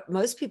what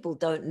most people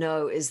don't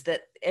know is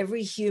that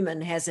every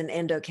human has an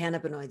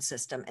endocannabinoid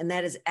system, and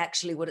that is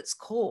actually what it's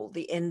called,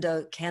 the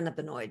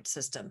endocannabinoid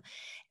system,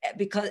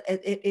 because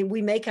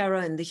we make our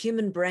own. The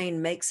human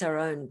brain makes our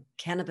own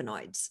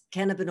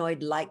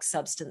cannabinoid-like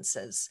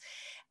substances.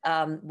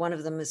 One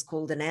of them is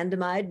called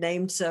anandamide,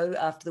 named so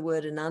after the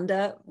word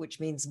ananda, which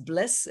means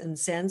bliss in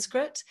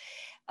Sanskrit.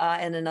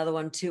 And another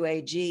one,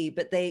 2-AG,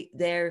 but they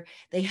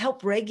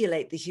help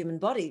regulate the human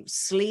body.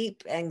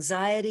 Sleep,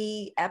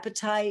 anxiety,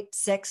 appetite,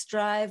 sex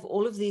drive,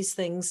 all of these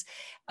things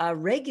are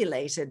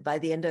regulated by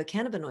the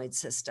endocannabinoid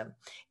system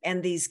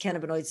and these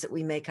cannabinoids that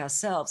we make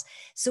ourselves.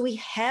 So we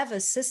have a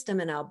system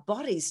in our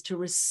bodies to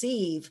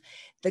receive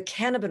the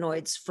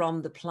cannabinoids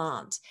from the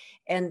plant.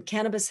 And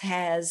cannabis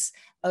has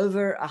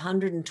over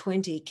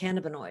 120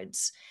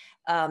 cannabinoids,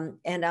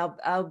 and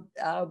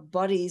our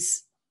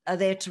bodies are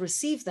there to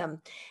receive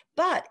them.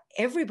 But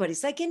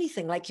everybody's like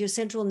anything, like your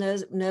central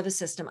nervous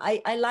system.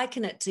 I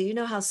liken it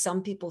to, how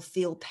some people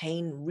feel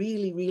pain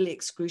really, really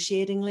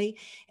excruciatingly,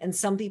 and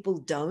some people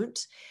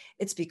don't.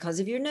 It's because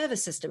of your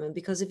nervous system and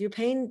because of your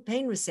pain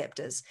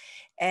receptors.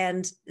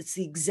 And it's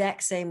the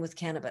exact same with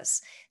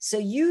cannabis. So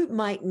you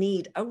might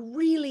need a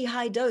really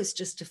high dose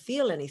just to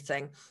feel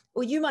anything,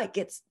 or you might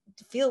get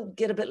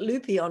a bit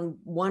loopy on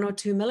 1 or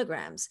 2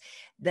 milligrams.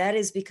 That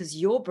is because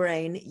your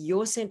brain,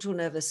 your central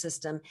nervous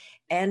system,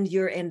 and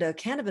your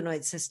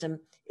endocannabinoid system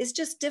is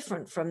just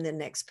different from the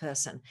next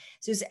person.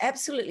 So there's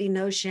absolutely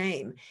no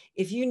shame.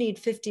 If you need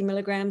 50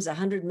 milligrams,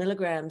 100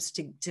 milligrams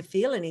to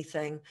feel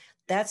anything,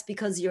 that's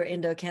because your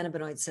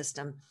endocannabinoid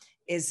system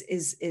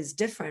is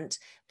different.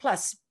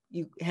 Plus,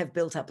 you have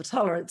built up a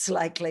tolerance,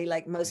 likely,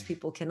 like most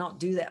people cannot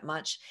do that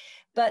much,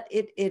 but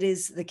it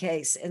is the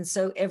case. And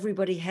so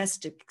everybody has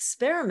to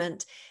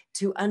experiment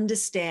to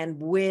understand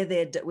where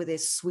their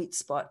sweet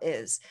spot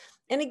is.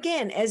 And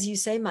again, as you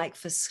say, Mike,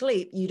 for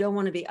sleep, you don't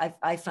want to be,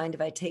 I find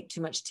if I take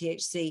too much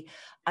THC,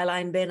 I lie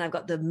in bed and I've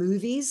got the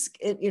movies,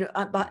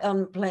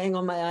 I'm playing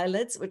on my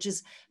eyelids, which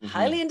is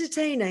highly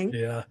entertaining,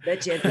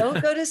 but you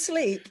don't go to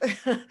sleep.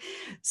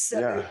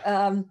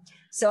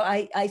 So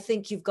I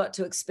think you've got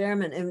to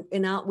experiment.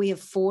 And we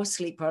have 4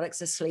 sleep products: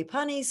 the Sleep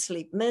Honey,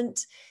 Sleep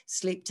Mint,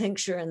 Sleep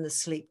Tincture, and the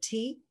Sleep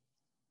Tea.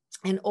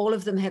 And all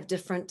of them have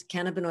different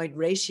cannabinoid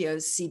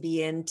ratios,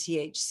 CBN,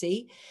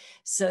 THC.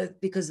 So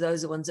because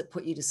those are ones that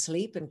put you to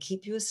sleep and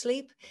keep you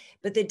asleep,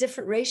 but they're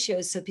different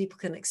ratios so people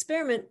can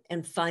experiment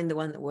and find the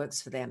one that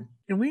works for them.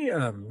 Can we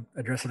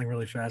address something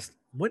really fast?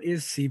 What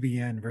is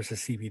CBN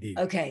versus CBD?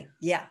 Okay.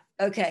 Yeah.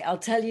 Okay. I'll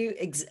tell you,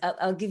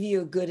 I'll give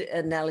you a good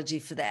analogy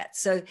for that.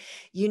 So,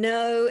 in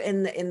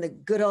the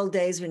good old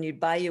days when you'd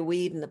buy your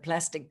weed in the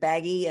plastic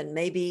baggie and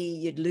maybe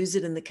you'd lose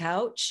it in the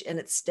couch and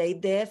it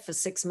stayed there for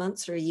 6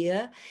 months or a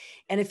year.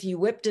 And if you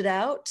whipped it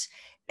out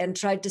and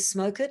tried to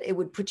smoke it, it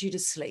would put you to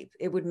sleep.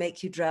 It would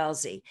make you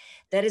drowsy.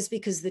 That is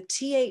because the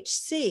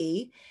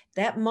THC,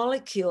 that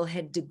molecule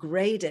had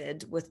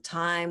degraded with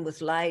time,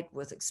 with light,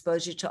 with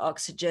exposure to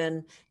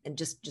oxygen, and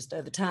just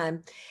over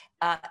time.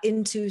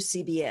 into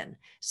CBN.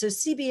 So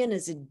CBN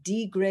is a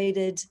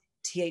degraded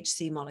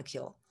THC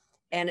molecule,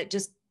 and it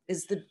just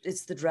is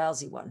it's the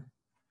drowsy one.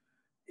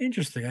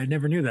 Interesting. I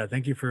never knew that.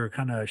 Thank you for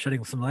kind of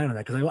shedding some light on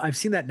that, because I've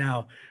seen that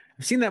now.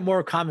 I've seen that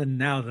more common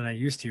now than I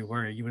used to,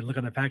 where you would look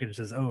on the package and it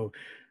says, "Oh,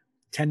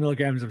 10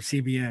 milligrams of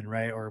CBN,"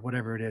 right, or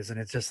whatever it is, and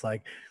it's just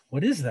like,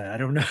 what is that? I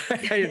don't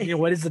know.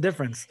 What is the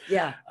difference?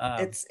 Yeah,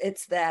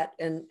 it's that,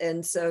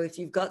 and so if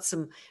you've got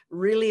some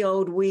really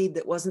old weed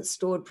that wasn't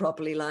stored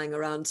properly lying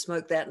around,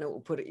 smoke that, and it will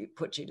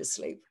put you to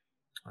sleep.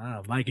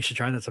 Oh, Mike, you should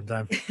try that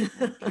sometime. Keep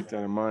that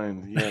in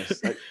mind. Yes,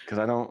 because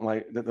I don't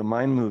like the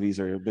mind movies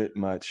are a bit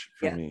much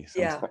for me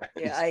sometimes.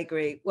 Yeah, I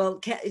agree.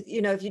 Well,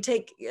 if you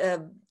take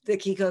the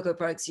Kikoko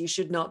products, you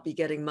should not be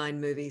getting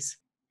mind movies.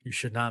 You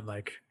should not,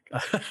 Mike.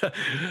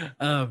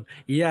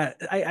 Yeah,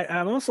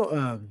 I'm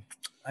also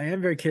I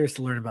am very curious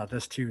to learn about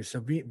this too. So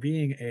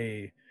being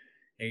a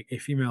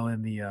female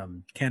in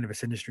the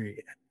cannabis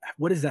industry,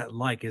 what is that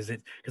like? Is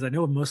it, because I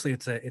know mostly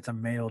it's a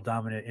male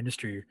dominant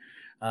industry.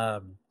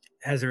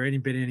 Has there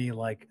been any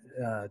like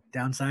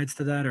downsides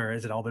to that, or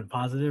has it all been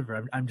positive?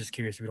 Or I'm just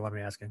curious if you don't mind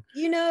me asking.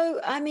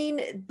 I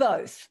mean,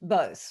 both,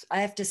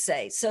 I have to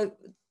say. So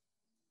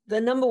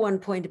the number one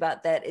point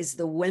about that is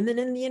the women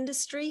in the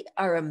industry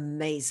are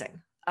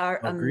amazing.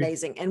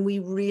 Amazing, and we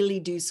really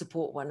do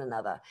support one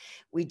another.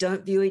 We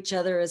don't view each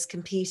other as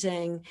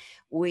competing.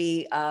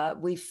 We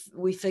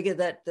figure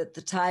that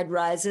the tide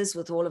rises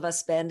with all of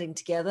us banding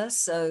together.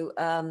 So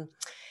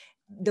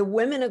the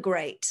women are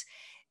great,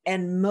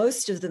 and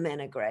most of the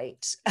men are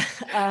great.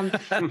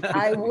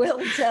 I will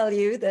tell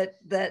you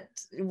that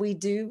we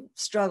do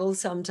struggle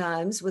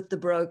sometimes with the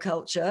bro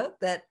culture.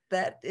 That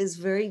is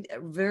very,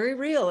 very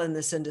real in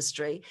this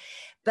industry.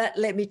 But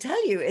let me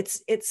tell you,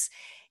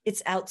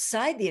 it's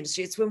outside the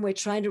industry. It's when we're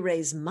trying to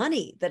raise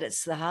money that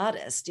it's the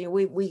hardest.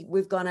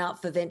 We've gone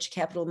out for venture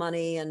capital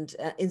money and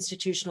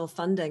institutional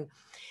funding.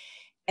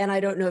 And I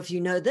don't know if you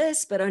know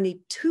this, but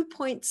only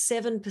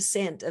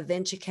 2.7% of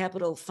venture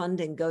capital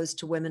funding goes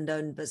to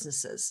women-owned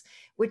businesses,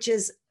 which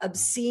is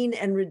obscene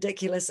and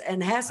ridiculous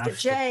and has to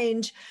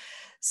change.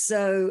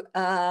 So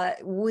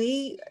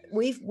we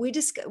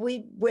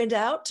went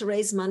out to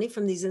raise money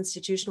from these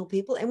institutional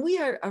people, and we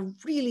are a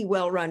really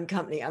well-run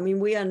company. I mean,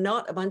 we are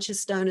not a bunch of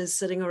stoners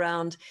sitting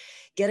around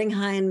getting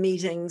high in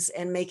meetings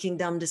and making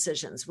dumb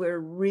decisions. We're a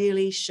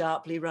really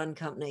sharply run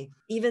company.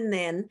 Even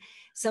then,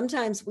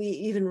 sometimes we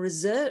even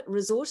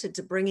resorted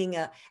to bringing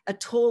a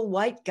tall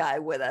white guy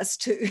with us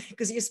too,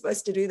 because you're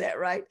supposed to do that,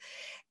 right?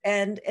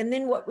 And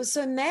then what was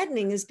so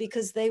maddening is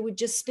because they would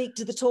just speak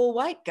to the tall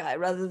white guy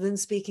rather than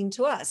speaking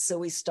to us. So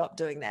we stopped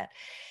doing that.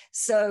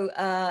 So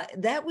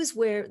that was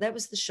really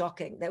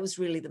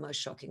the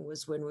most shocking,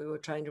 was when we were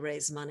trying to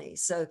raise money.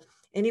 So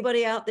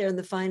anybody out there in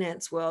the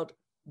finance world,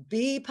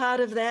 be part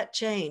of that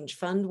change,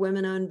 fund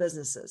women-owned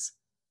businesses.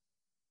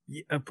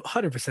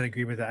 100%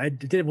 agree with that.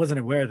 I wasn't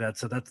aware of that.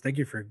 So thank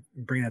you for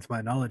bringing that to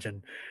my knowledge.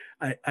 And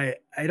I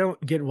don't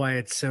get why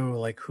it's so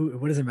like,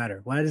 what does it matter?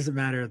 Why does it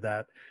matter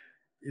that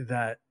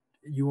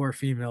you are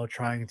female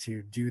trying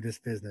to do this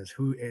business?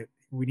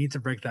 We need to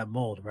break that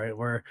mold, right?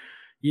 Where,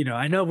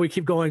 I know we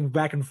keep going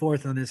back and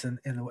forth on this, and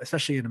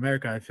especially in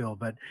America, I feel,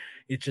 but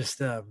it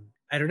just,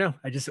 I don't know.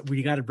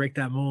 We got to break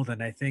that mold.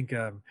 And I think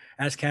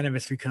as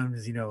cannabis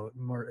becomes,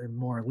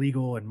 more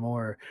legal and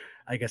more,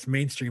 I guess,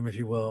 mainstream, if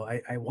you will,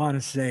 I want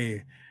to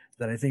say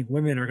that I think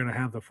women are going to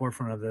have the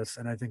forefront of this.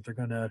 And I think they're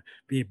going to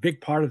be a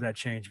big part of that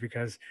change,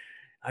 because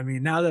I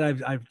mean, now that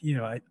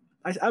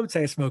I would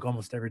say I smoke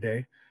almost every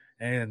day.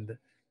 And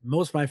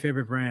most of my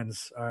favorite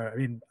brands are, I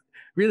mean,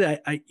 really,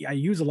 I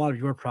use a lot of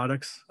your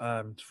products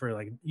for,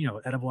 like,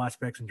 edible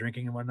aspects and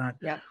drinking and whatnot.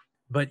 Yeah.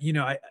 But,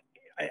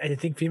 I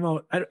think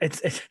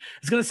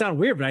it's going to sound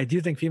weird, but I do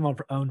think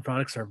female-owned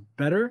products are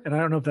better. And I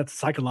don't know if that's a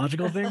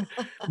psychological thing,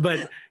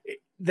 but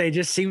they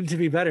just seem to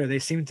be better. They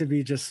seem to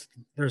be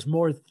there's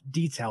more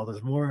detail,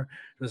 there's more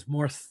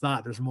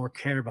thought, there's more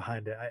care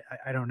behind it.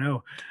 I don't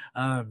know.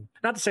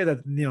 Not to say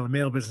that, the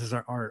male businesses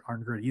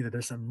aren't great either.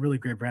 There's some really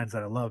great brands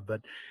that I love,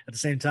 but at the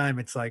same time,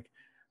 it's like,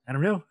 I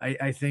don't know.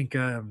 I think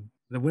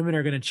the women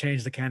are going to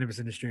change the cannabis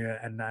industry,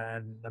 and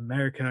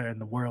America and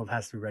the world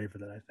has to be ready for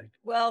that, I think.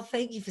 Well,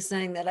 thank you for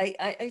saying that.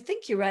 I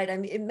think you're right. I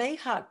mean, it may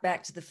hark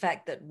back to the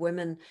fact that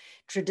women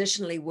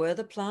traditionally were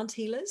the plant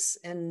healers,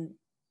 and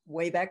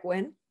way back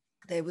when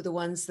they were the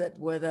ones that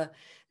were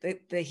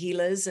the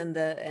healers and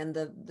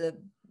the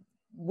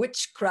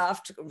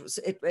witchcraft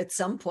at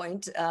some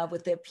point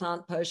with their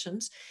plant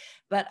potions.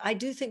 But I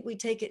do think we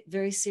take it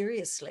very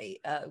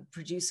seriously,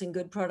 producing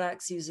good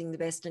products, using the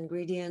best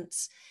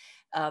ingredients,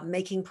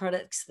 making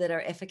products that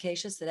are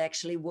efficacious, that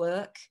actually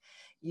work,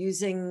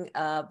 using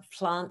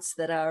plants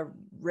that are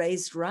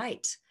raised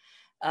right.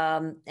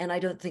 And I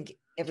don't think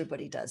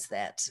everybody does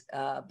that.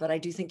 But I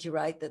do think you're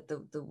right that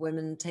the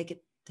women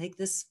take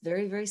this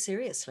very, very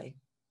seriously.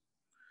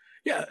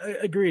 Yeah,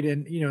 agreed.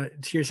 And,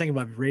 to your saying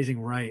about raising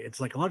right, it's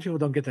like a lot of people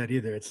don't get that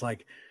either. It's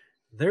like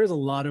there's a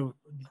lot of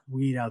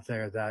weed out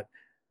there that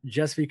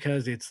just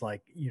because it's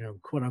like,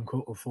 quote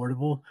unquote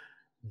affordable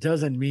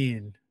doesn't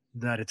mean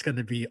that it's going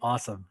to be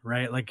awesome,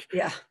 right? Like,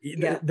 Yeah.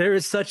 Yeah. there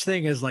is such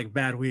thing as like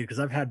bad weed, because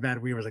I've had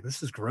bad weed where it's like,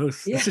 this is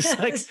gross. It's just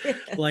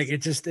like,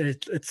 Yes.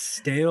 it's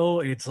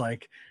stale. It's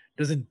like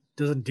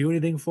doesn't do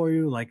anything for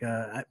you. Like,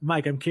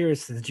 Mike, I'm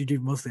curious, since you do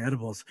mostly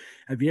edibles,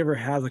 have you ever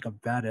had like a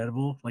bad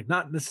edible? Like,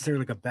 not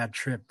necessarily like a bad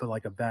trip, but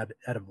like a bad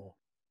edible.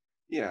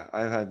 Yeah,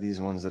 I've had these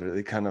ones that are,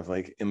 they kind of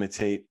like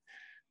imitate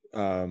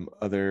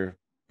other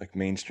like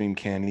mainstream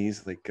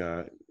candies, like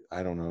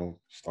I don't know,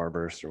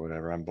 Starburst or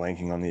whatever. I'm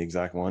blanking on the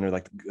exact one, or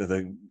like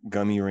the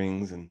gummy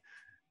rings, and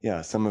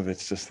yeah, some of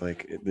it's just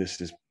like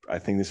this is. I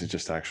think this is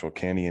just actual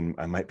candy, and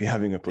I might be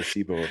having a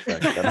placebo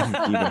effect that I'm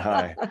even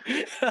high.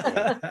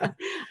 Yeah,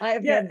 I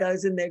have Yeah. had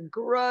those, and they're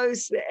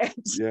gross. They're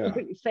yeah.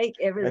 absolutely fake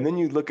everything. And then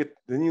you look at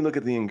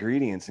the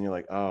ingredients, and you're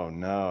like, oh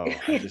no,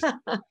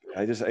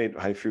 I just ate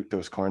high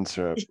fructose corn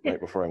syrup right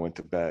before I went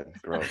to bed.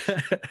 Gross.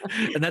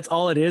 And that's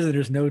all it is, and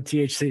there's no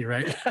THC,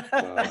 right?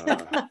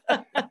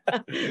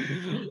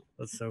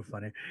 That's so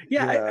funny.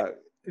 Yeah.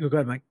 Yeah. Go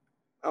ahead, Mike.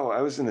 Oh,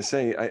 I was going to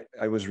say,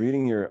 I was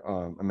reading your,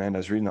 Amanda, I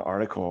was reading the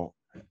article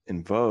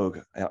in Vogue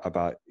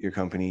about your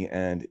company,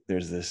 and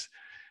there's this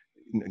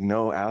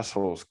no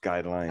assholes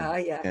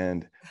guideline. Yeah.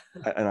 And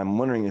I'm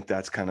wondering if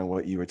that's kind of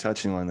what you were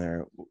touching on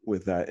there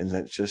with that.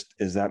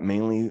 Is that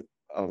mainly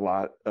a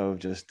lot of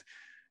just,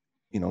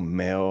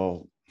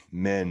 male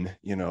men,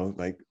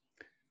 like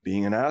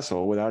being an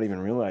asshole without even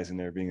realizing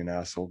they're being an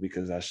asshole,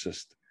 because that's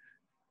just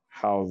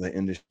how the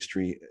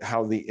industry,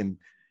 how the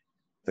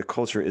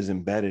culture is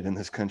embedded in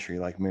this country,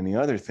 like many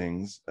other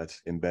things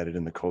that's embedded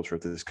in the culture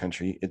of this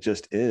country. It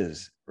just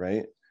is,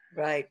 right?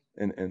 Right.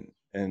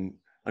 And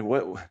like,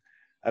 what,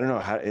 I don't know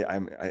how.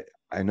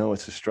 I know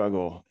it's a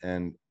struggle,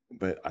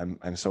 but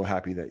I'm so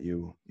happy that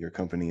your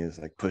company is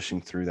like pushing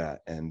through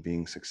that and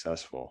being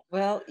successful.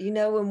 Well,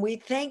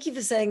 thank you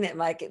for saying that,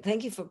 Mike.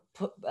 Thank you for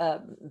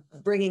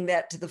bringing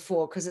that to the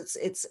fore, because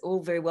it's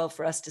all very well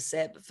for us to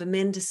say it, but for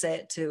men to say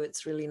it too,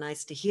 it's really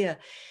nice to hear.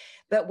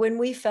 But when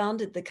we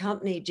founded the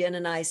company, Jen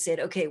and I said,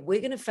 okay, we're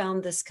going to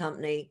found this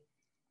company.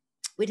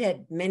 We'd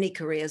had many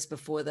careers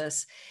before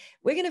this.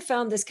 We're going to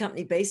found this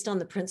company based on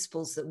the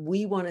principles that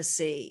we want to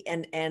see.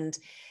 And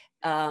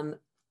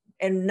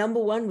number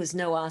one was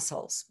no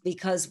assholes,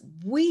 because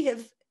we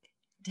have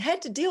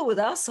had to deal with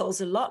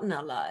assholes a lot in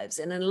our lives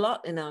and a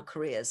lot in our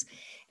careers.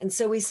 And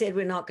so we said,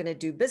 we're not going to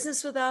do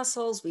business with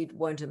assholes. We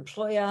won't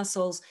employ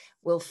assholes.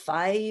 We'll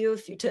fire you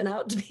if you turn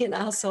out to be an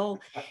asshole,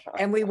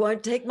 and we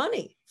won't take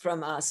money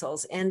from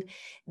assholes. And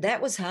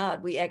that was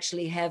hard. We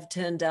actually have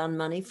turned down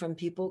money from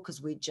people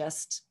because we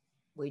just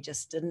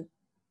didn't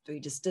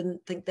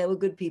think they were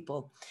good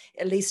people,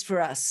 at least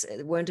for us.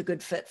 They weren't a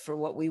good fit for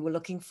what we were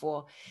looking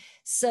for.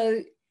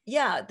 So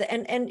yeah,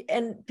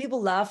 and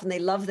people laugh, and they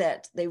love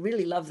that. They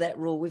really love that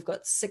rule. We've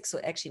got 6,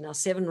 or actually now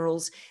 7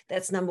 rules.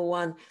 That's number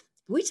 1.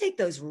 We take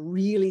those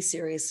really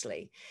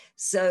seriously.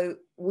 So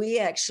we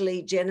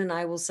actually, Jen and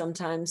I will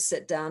sometimes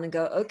sit down and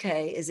go,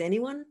 okay, is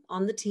anyone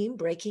on the team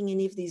breaking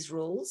any of these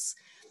rules?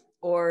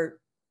 Or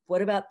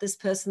what about this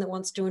person that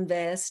wants to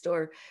invest?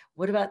 Or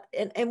what about,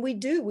 and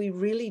we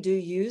really do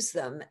use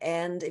them.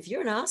 And if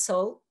you're an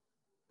asshole,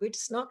 we're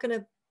just not going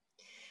to.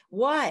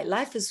 Why?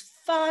 Life is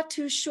far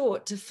too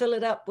short to fill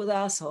it up with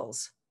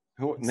assholes.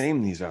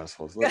 Name these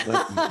assholes. Name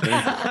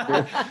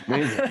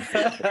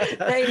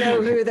They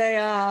know who they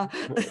are.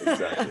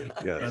 Exactly.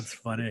 Yeah, that's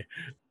funny.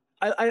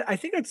 I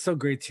think it's so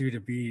great too to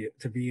be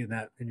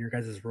in your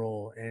guys'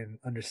 role, and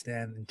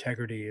understand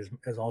integrity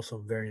is also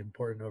very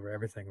important over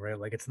everything, right?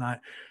 Like, it's not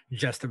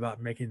just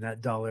about making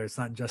that dollar. It's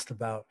not just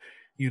about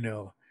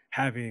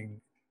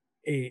having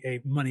a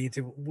money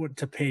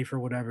to pay for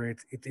whatever.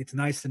 It's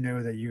nice to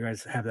know that you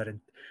guys have that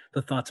in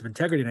the thoughts of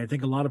integrity. And I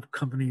think a lot of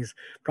companies,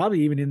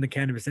 probably even in the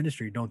cannabis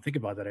industry, don't think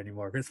about that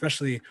anymore,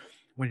 especially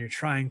when you're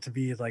trying to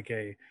be like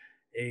a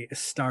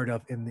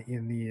startup in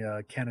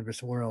the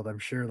cannabis world. I'm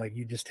sure like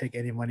you just take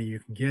any money you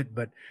can get,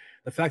 but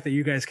the fact that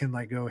you guys can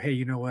like go, hey,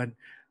 you know what,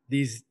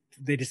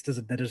 that just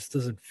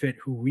doesn't fit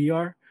who we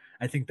are.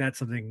 I think that's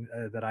something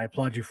that I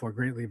applaud you for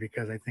greatly,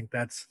 because I think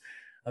that's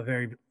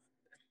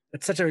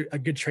such a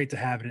good trait to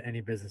have in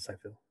any business, I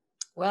feel.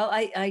 Well,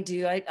 I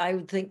do. I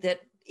would think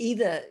that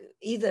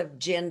either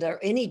gender,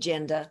 any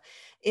gender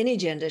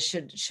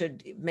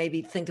should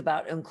maybe think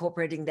about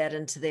incorporating that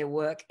into their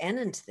work and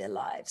into their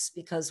lives,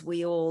 because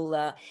we all,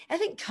 I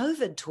think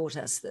COVID taught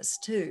us this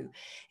too,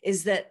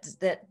 is that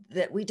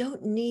we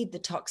don't need the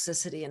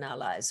toxicity in our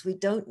lives. We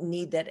don't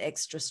need that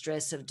extra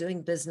stress of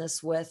doing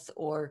business with,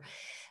 or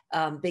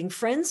being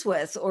friends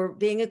with, or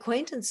being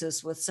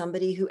acquaintances with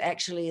somebody who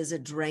actually is a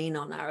drain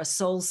on our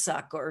soul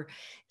suck or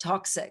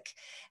toxic.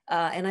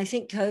 And I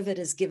think COVID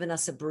has given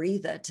us a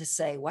breather to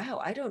say, wow,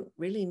 I don't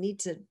really need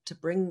to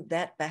bring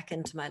that back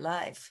into my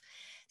life.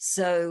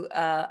 So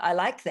I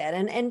like that.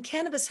 And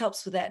cannabis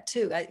helps with that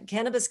too.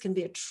 Cannabis can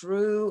be a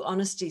true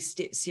honesty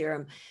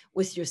serum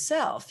with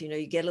yourself.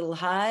 You get a little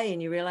high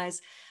and you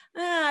realize,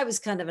 I was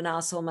kind of an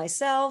asshole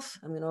myself.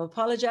 I'm going to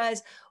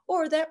apologize.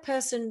 Or that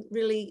person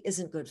really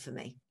isn't good for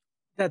me.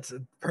 That's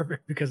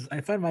perfect, because I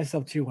find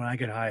myself too, when I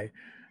get high,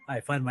 I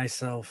find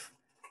myself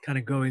kind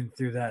of going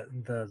through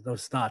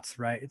those thoughts,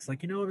 right? It's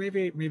like,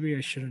 maybe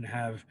I shouldn't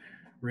have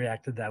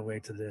reacted that way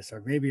to this,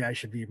 or maybe I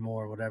should be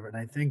more whatever. And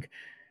I think,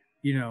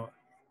 you know,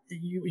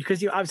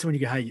 because you obviously when you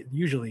get high,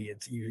 usually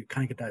it's you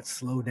kind of get that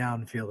slow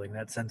down feeling,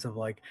 that sense of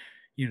like,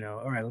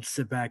 all right, let's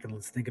sit back and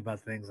let's think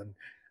about things. And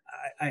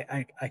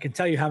I can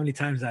tell you how many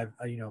times I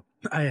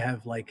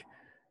have like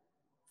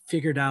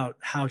figured out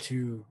how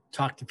to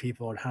talk to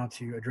people and how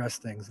to address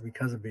things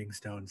because of being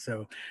stoned.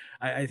 So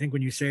I think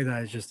when you say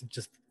that, it's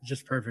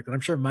just perfect. And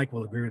I'm sure Mike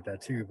will agree with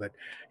that too. But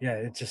yeah,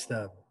 it's just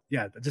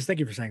just thank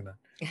you for saying that.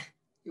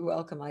 You're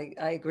welcome. I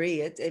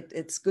agree.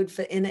 It's good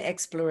for inner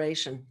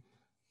exploration.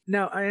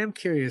 Now I am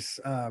curious,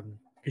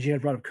 because you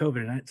had brought up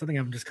COVID, and it's something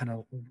I'm just kind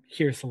of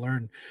curious to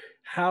learn.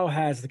 How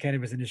has the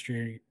cannabis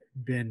industry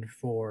been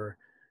for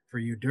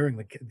you during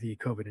the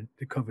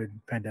COVID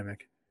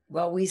pandemic?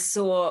 Well, we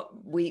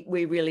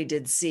really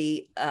did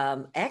see,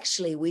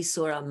 actually, we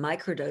saw our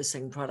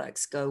microdosing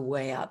products go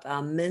way up.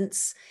 Our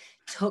mints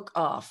took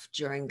off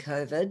during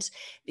COVID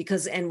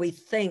and we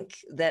think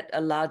that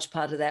a large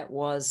part of that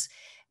was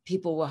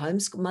people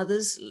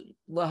mothers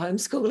were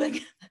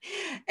homeschooling.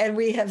 And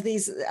we have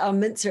our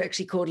mints are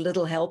actually called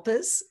Little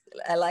Helpers.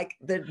 I like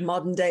the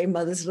modern day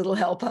mother's little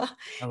helper.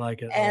 I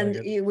like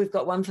it. We've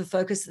got one for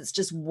Focus that's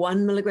just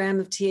 1 milligram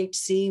of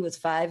THC with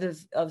 5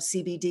 of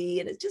CBD,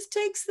 and it just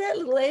takes that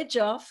little edge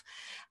off.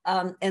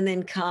 And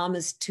then Calm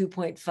is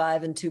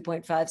 2.5 and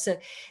 2.5. So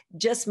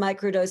just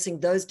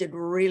microdosing, those did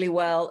really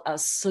well. Our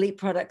sleep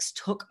products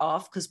took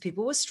off because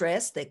people were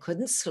stressed. They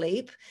couldn't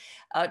sleep.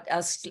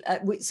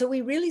 So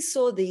we really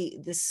saw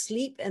the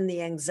sleep and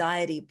the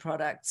anxiety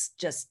products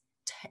just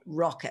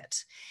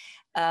rocket.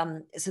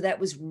 So that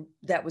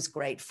was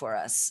great for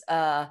us.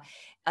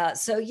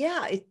 So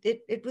yeah,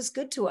 it was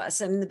good to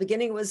us. I mean, the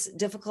beginning was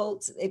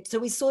difficult. So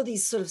we saw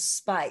these sort of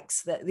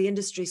spikes, that the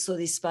industry saw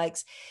these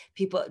spikes.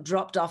 People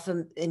dropped off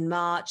in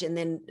March, and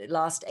then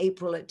last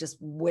April it just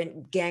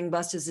went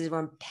gangbusters.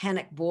 Everyone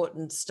panic bought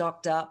and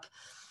stocked up,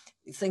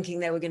 thinking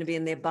they were going to be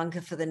in their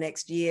bunker for the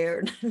next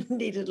year and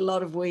needed a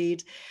lot of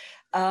weed.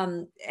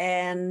 And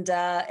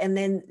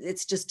then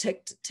it's just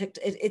ticked.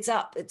 It's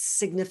up. It's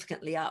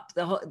significantly up.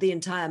 The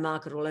entire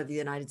market all over the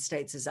United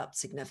States is up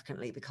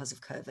significantly because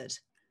of COVID.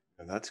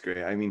 That's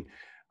great. I mean,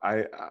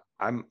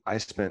 I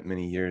spent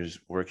many years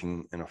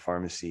working in a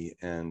pharmacy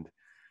and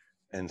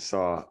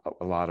saw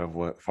a lot of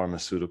what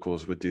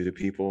pharmaceuticals would do to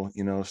people,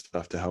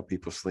 stuff to help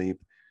people sleep.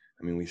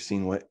 I mean, we've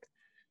seen what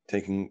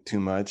taking too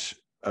much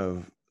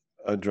of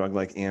a drug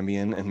like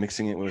Ambien and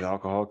mixing it with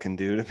alcohol can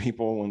do to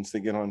people once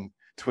they get on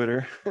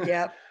Twitter.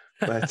 Yep.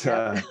 But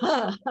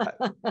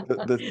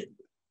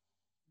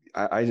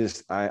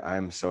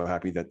I'm so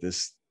happy that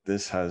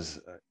this has,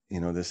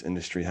 this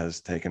industry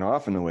has taken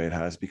off in the way it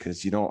has,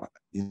 because you don't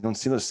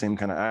see those same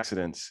kind of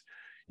accidents.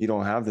 You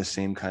don't have the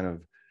same kind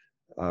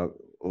of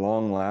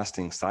long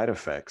lasting side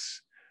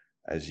effects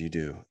as you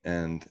do.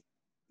 And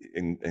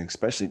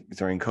especially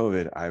during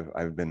COVID,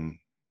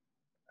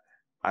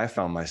 I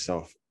found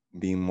myself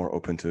being more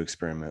open to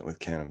experiment with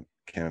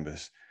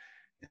cannabis.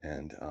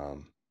 And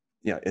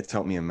it's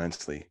helped me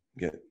immensely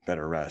get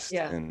better rest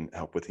and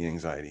help with the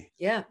anxiety.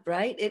 Yeah,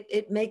 right.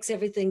 It makes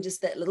everything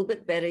just that little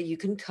bit better. You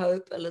can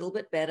cope a little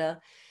bit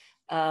better.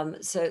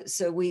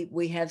 So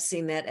we have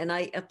seen that, and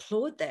I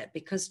applaud that,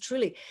 because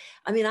truly,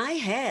 I mean, I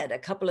had a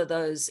couple of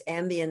those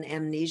Ambien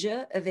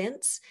amnesia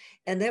events,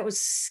 and that was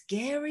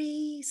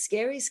scary.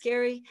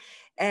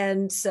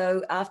 And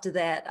so after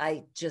that,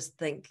 I just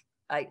think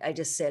I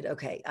just said,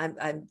 okay,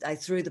 I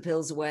threw the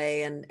pills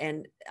away,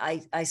 and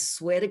I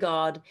swear to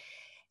God,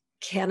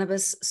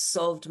 cannabis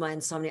solved my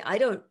insomnia. I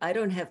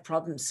don't have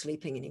problems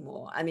sleeping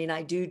anymore. I mean,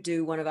 I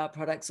do one of our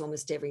products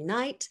almost every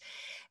night,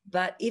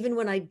 but even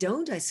when I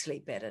don't, I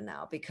sleep better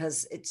now,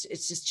 because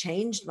it's just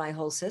changed my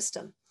whole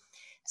system.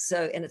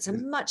 So, and it's a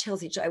much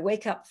healthier. I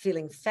wake up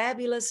feeling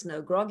fabulous,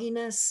 no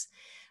grogginess.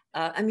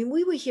 I mean,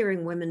 we were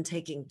hearing women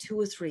taking 2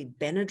 or 3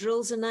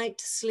 Benadryls a night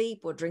to sleep,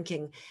 or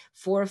drinking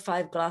 4 or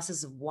 5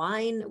 glasses of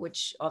wine,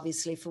 which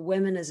obviously for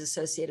women is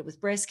associated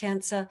with breast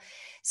cancer.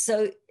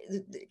 So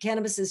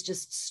cannabis is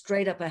just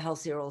straight up a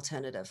healthier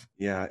alternative.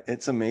 Yeah,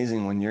 it's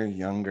amazing when you're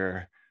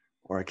younger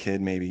or a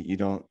kid, maybe you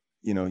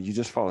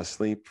just fall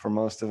asleep. For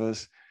most of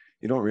us,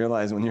 you don't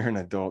realize when you're an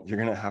adult, you're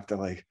going to have to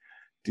like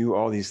do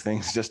all these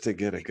things just to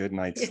get a good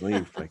night's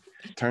sleep. Like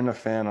turn the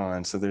fan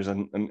on so there's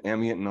an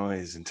ambient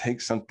noise, and take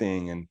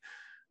something, and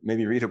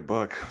maybe read a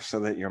book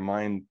so that your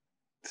mind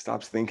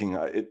stops thinking.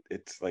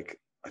 It's like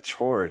a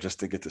chore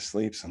just to get to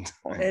sleep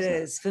sometimes. It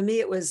is. For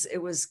me, it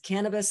was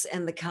cannabis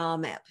and the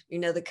Calm app,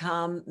 the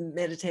Calm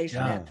meditation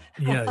app.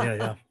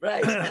 Yeah.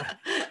 Right.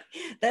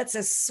 That's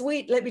a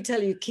sweet, let me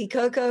tell you,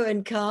 Kikoko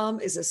and Calm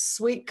is a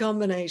sweet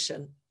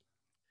combination.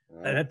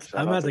 I'm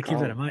gonna have to keep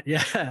that in mind.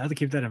 Yeah, I have to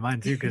keep that in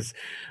mind too, because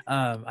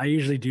I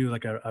usually do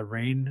like a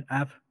rain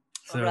app.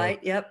 So, right.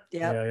 Yep.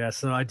 Yeah.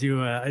 So I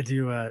do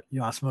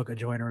I'll smoke a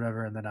joint or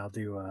whatever, and then I'll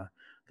do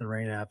the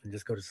rain app and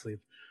just go to sleep.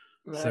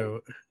 Right. So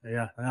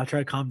yeah, and I'll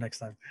try Calm next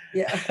time.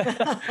 Yeah.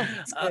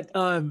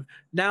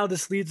 Now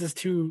this leads us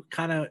to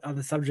kind of on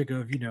the subject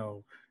of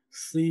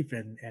sleep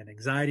and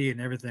anxiety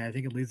and everything, I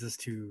think it leads us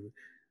to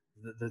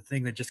the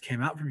thing that just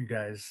came out from you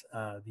guys,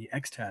 the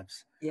X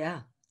tabs.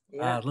 Yeah.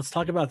 Yeah. Let's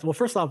talk about, well,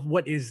 first off,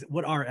 what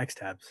are X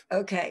tabs?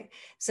 Okay.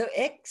 So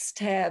X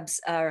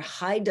tabs are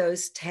high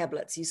dose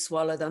tablets. You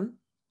swallow them,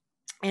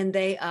 and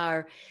they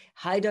are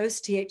high dose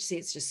THC.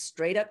 It's just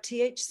straight up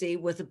THC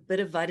with a bit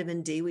of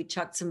vitamin D. We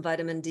chucked some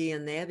vitamin D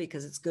in there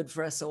because it's good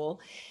for us all,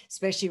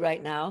 especially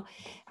right now.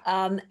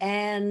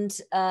 And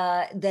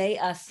they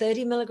are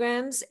 30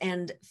 milligrams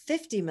and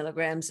 50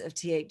 milligrams of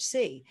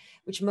THC,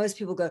 which most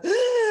people go,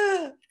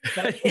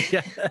 but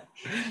Yeah.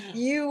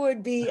 you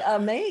would be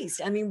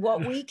amazed. I mean,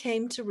 what we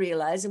came to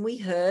realize, and we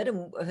heard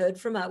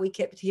from we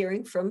kept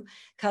hearing from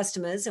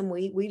customers, and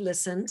we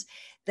listened,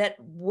 that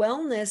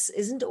wellness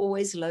isn't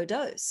always low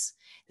dose.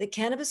 That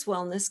cannabis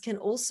wellness can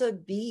also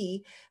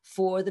be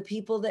for the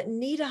people that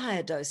need a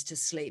higher dose to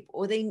sleep,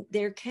 or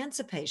they're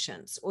cancer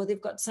patients, or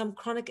they've got some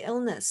chronic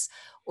illness,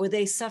 or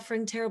they're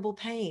suffering terrible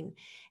pain.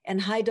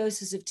 And high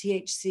doses of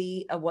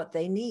THC are what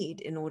they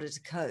need in order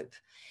to cope.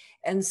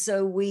 And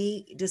so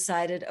we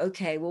decided,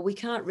 okay, well, we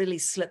can't really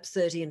slip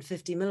 30 and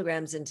 50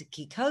 milligrams into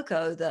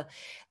Kikoko,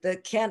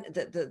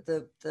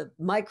 the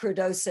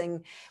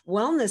microdosing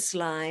wellness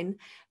line.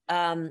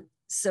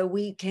 So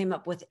we came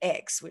up with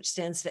X, which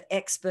stands for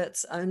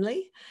experts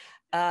only.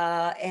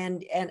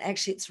 And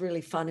actually, it's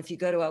really fun. If you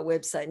go to our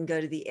website and go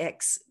to the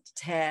X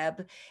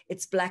tab,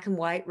 it's black and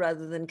white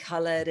rather than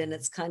colored, and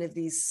it's kind of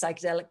these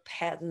psychedelic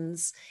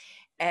patterns.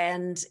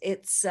 And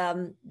it's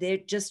they're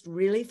just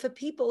really for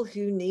people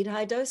who need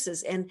high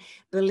doses. And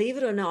believe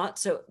it or not,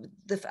 so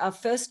our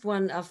first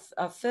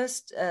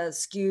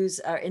SKUs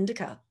are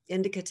indica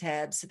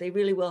tabs. So they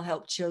really will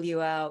help chill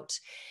you out,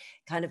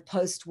 kind of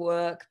post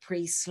work,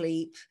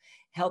 pre-sleep,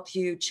 help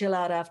you chill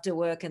out after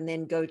work, and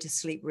then go to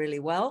sleep really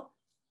well.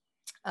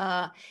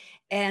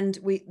 And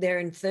they're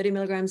in 30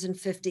 milligrams and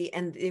 50,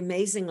 and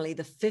amazingly,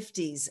 the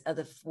 50s are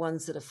the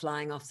ones that are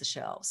flying off the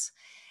shelves.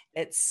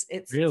 It's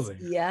Really?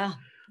 Yeah.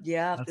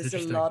 That's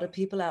There's a lot of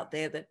people out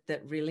there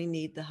that really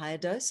need the higher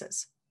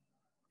doses.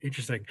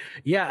 Interesting.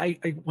 Yeah, I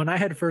when I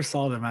had first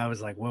saw them, I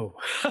was like, whoa,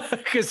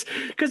 because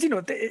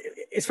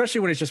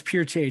especially when it's just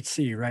pure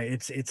THC,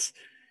 right?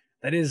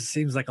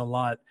 Seems like a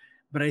lot.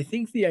 But I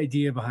think the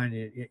idea behind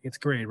it's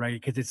great, right?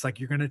 Because it's like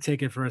you're going to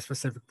take it for a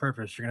specific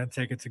purpose. You're going to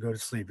take it to go to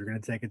sleep. You're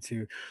going to take it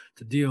to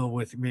deal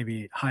with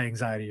maybe high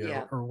anxiety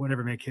or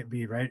whatever it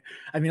be, right?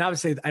 I mean,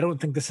 obviously, I don't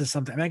think this is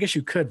something. I mean, I guess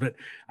you could, but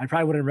I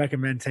probably wouldn't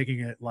recommend taking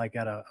it like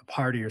at a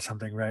party or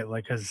something, right?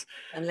 Like because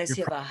unless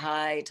you have a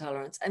high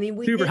tolerance. I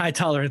mean, high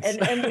tolerance,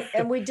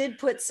 and we did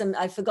put some.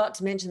 I forgot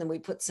to mention them. We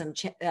put some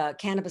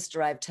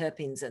cannabis-derived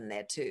terpenes in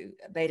there too,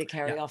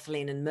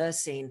 beta-caryophyllene and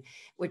myrcene,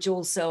 which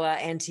also are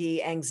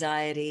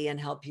anti-anxiety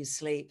and help you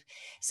sleep.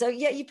 So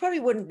yeah, you probably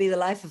wouldn't be the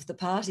life of the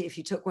party if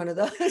you took one of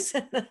those,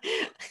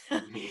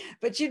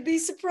 but you'd be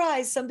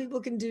surprised. Some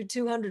people can do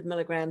 200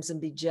 milligrams and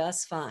be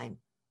just fine.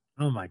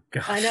 Oh my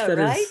gosh. I know,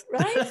 right?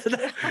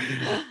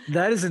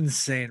 That is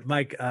insane.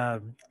 Mike,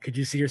 could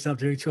you see yourself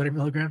doing 200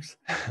 milligrams?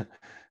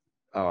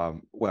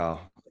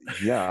 Well,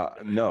 yeah,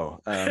 no.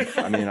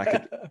 I mean,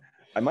 I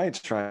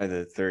might try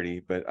the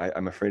 30, but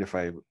I'm afraid if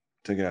I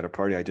took it at a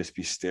party, I'd just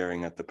be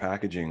staring at the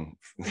packaging.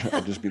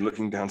 I'd just be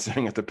looking down,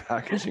 staring at the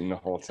packaging the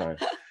whole time.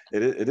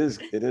 It is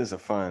a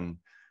fun,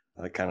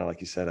 kind of like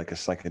you said, like a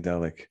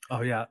psychedelic.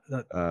 Oh yeah,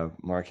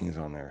 markings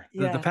on there.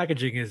 The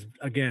packaging is,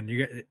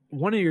 again,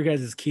 one of your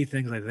guys' key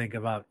things I think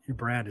about your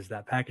brand is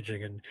that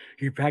packaging, and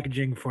your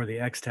packaging for the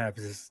X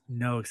tabs is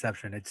no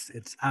exception.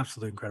 It's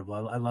absolutely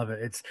incredible. I love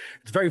it. It's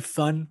very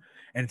fun,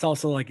 and it's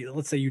also like,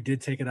 let's say you did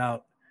take it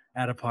out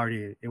at a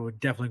party, it would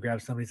definitely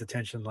grab somebody's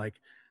attention. Like,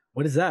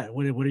 what is that?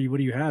 What do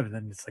you have? And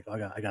then it's like,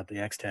 oh, I got the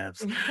X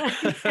tabs.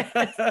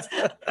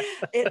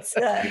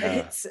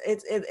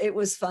 It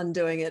was fun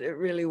doing it. It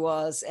really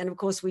was. And of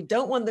course, we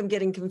don't want them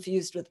getting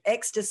confused with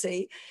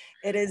ecstasy.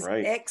 It is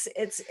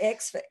it's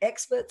X for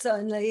experts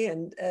only,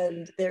 and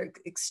they're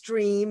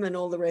extreme and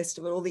all the rest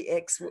of it, all the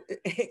X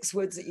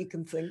words that you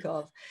can think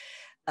of.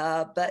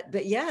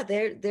 But yeah,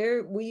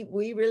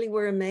 we really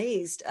were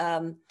amazed.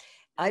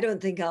 I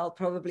don't think I'll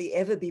probably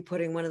ever be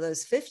putting one of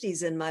those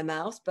 50s in my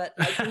mouth, but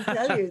I can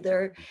tell you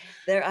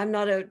I'm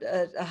not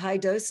a high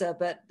doser,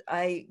 but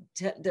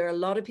there are a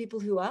lot of people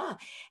who are,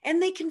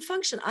 and they can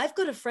function. I've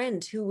got a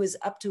friend who was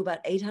up to about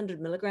 800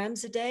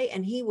 milligrams a day,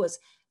 and he was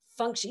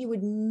functioning. You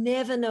would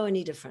never know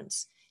any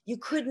difference. You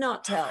could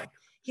not tell.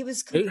 He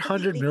was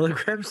 800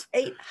 milligrams?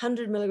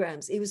 800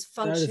 milligrams. He was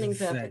functioning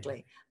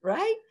perfectly,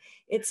 right?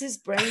 It's his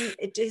brain.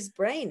 It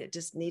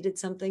just needed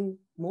something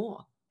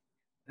more.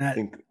 I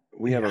think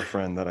we have a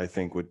friend that I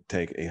think would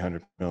take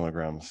 800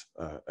 milligrams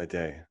a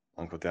day,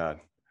 Uncle Dad.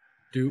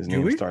 His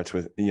name starts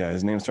with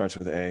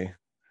A.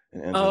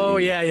 And ends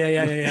with E.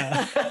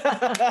 Yeah.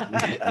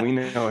 We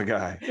know a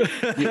guy.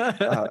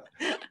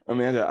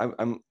 Amanda,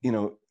 I'm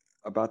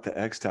about the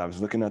X tabs,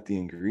 looking at the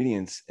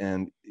ingredients,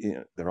 and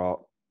they're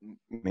all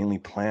mainly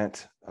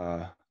plant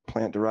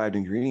derived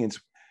ingredients.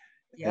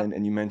 Yep.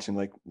 And you mentioned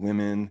like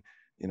women,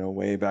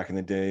 way back in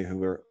the day who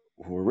were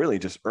really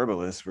just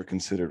herbalists, were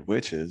considered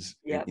witches.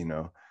 Yep.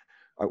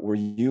 Were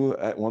you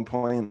at one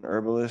point an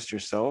herbalist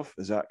yourself?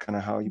 Is that kind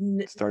of how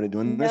you started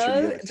doing this, or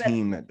do you have a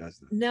team that does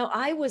this? No,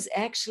 I was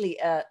actually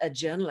a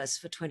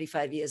journalist for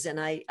 25 years, and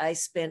I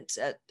spent,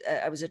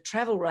 I was a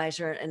travel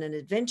writer and an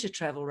adventure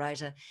travel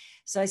writer.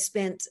 So I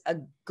spent a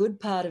good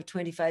part of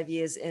 25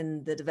 years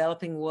in the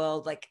developing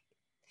world, like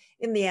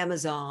in the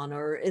Amazon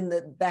or in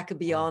the back of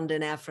beyond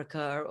in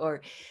Africa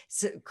or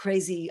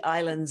crazy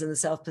islands in the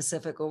South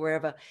Pacific or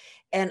wherever.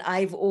 And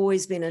I've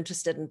always been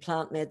interested in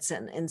plant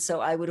medicine. And so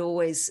I would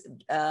always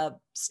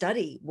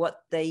study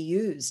what they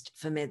used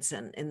for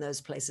medicine in those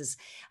places.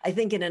 I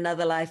think in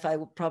another life, I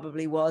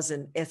probably was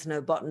an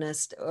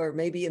ethnobotanist, or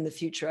maybe in the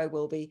future I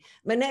will be,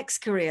 my next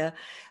career.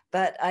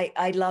 But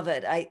I love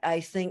it.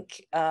 I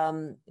think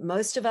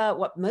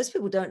what most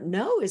people don't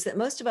know is that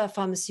most of our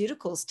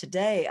pharmaceuticals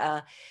today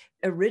are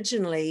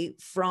originally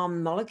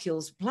from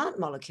plant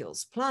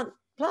molecules,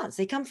 plants.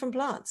 They come from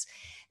plants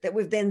that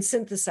we've then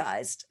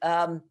synthesized.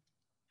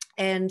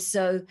 And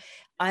so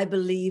I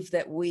believe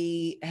that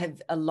we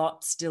have a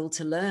lot still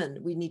to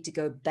learn. We need to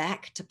go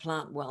back to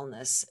plant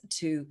wellness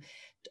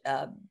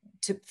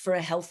for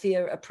a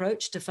healthier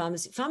approach to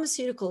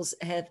pharmaceuticals.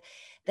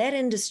 That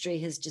industry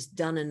has just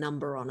done a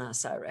number on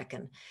us, I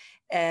reckon.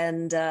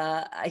 And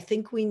I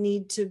think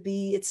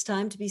it's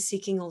time to be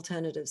seeking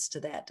alternatives to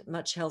that,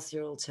 much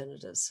healthier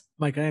alternatives.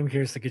 Mike, I am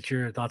curious to get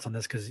your thoughts on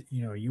this because,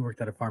 you worked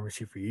at a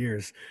pharmacy for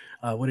years.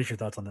 What is your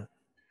thoughts on that?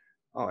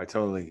 Oh, I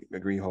totally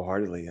agree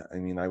wholeheartedly. I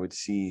mean, I would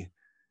see,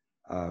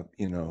 I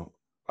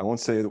won't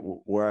say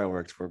where I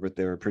worked for, but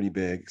they were pretty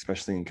big,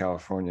 especially in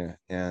California.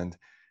 And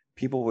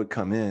people would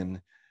come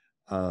in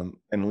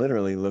and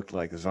literally looked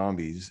like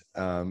zombies,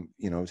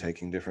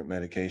 taking different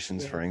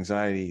medications for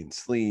anxiety and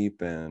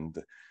sleep and,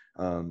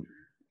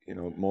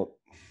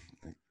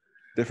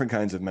 different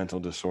kinds of mental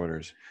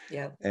disorders.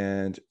 Yeah.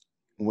 And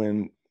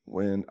when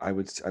I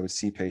would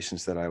see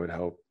patients that I would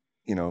help,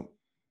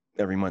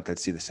 every month I'd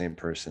see the same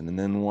person. And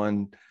then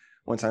one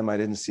time I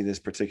didn't see this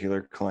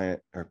particular client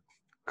or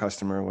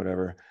customer or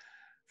whatever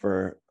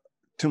for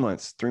 2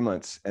 months, 3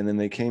 months. And then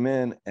they came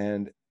in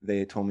and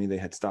they told me they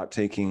had stopped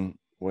taking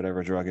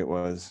whatever drug it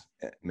was.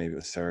 Maybe it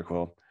was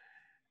Seroquel.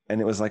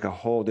 And it was like a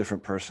whole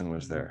different person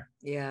was there.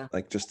 Yeah.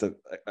 Like just a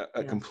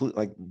complete,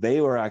 like they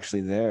were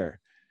actually there.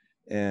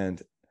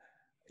 And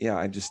yeah,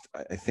 I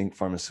think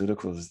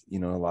pharmaceuticals, a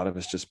lot of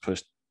us just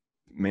pushed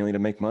mainly to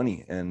make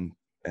money, and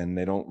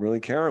they don't really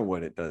care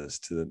what it does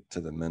to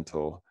the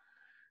mental,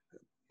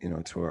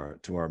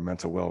 to our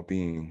mental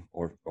well-being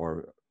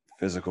or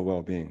physical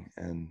well-being.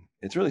 And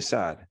it's really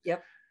sad.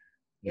 Yep.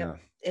 Yeah.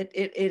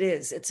 It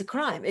is. It's a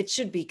crime. It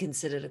should be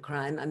considered a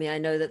crime. I mean, I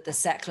know that the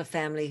Sackler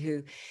family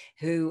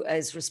who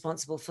is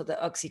responsible for the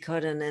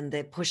oxycodone, and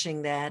they're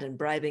pushing that and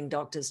bribing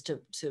doctors to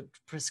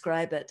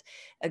prescribe it,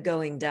 are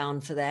going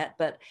down for that.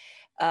 But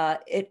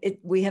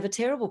we have a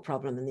terrible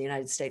problem in the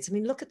United States. I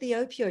mean, look at the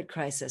opioid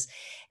crisis.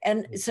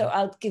 And so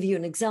I'll give you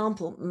an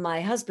example.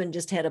 My husband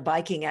just had a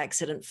biking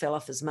accident, fell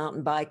off his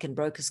mountain bike and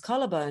broke his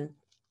collarbone.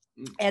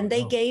 And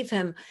they gave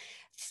him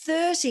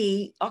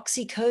 30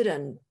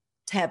 oxycodone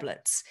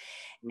tablets.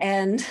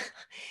 And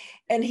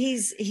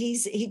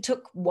he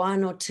took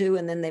 1 or 2,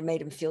 and then they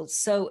made him feel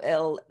so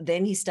ill.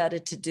 Then he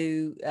started to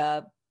do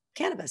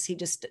cannabis. He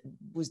just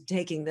was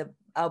taking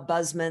our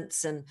buzz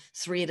mints, and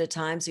 3 at a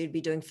time. So he'd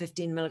be doing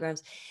 15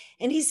 milligrams.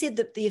 And he said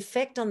that the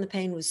effect on the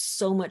pain was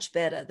so much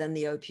better than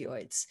the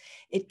opioids.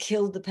 It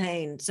killed the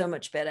pain so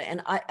much better.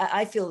 And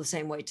I feel the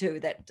same way too.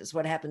 That is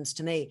what happens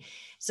to me.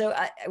 So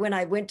when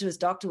I went to his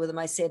doctor with him,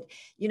 I said,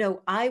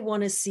 I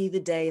want to see the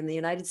day in the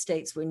United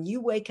States when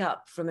you wake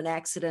up from an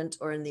accident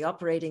or in the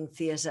operating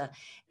theater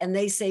and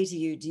they say to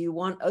you, do you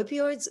want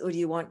opioids or do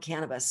you want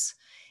cannabis?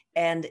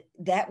 And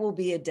that will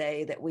be a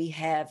day that we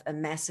have a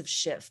massive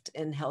shift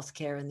in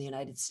healthcare in the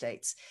United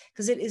States,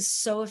 because it is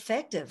so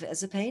effective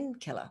as a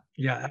painkiller.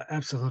 Yeah,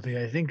 absolutely.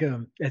 I think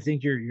you're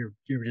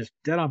just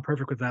dead on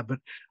perfect with that. But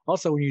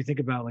also when you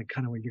think about like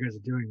kind of what you guys are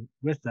doing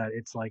with that,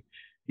 it's like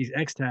these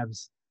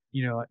X-tabs,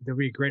 they'll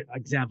be a great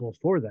example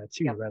for that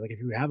too, right? Like if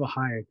you have a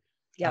high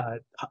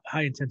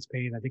intense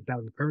pain, I think that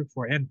would be perfect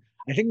for it. And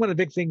I think one of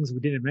the big things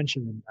we didn't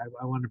mention, and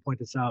I wanted to point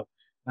this out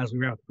as we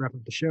wrap up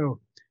the show,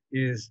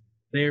 is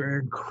they are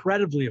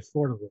incredibly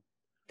affordable.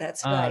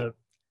 That's right.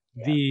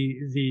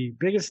 The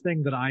biggest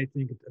thing that I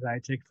think that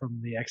I take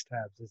from the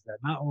X-tabs is that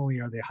not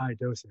only are they high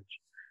dosage,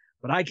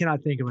 but I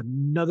cannot think of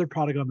another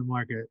product on the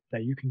market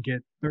that you can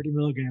get 30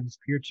 milligrams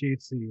pure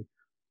THC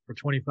for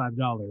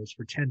 $25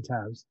 for 10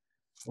 tabs,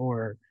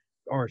 or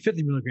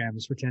 50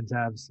 milligrams for 10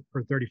 tabs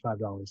for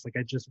 $35.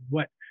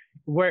 Like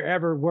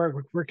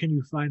where can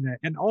you find that,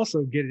 and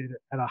also get it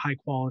at a high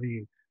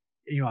quality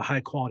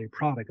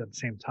product at the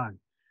same time?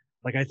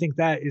 Like, I think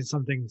that is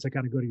something to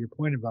kind of go to your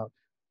point about,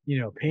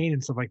 pain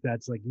and stuff like that.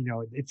 It's like,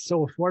 it's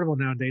so affordable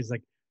nowadays,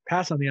 like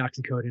pass on the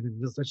oxycodone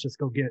and let's just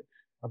go get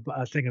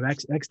a thing of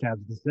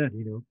X-tabs instead,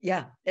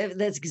 Yeah,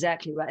 that's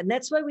exactly right. And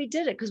that's why we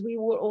did it, because we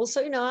were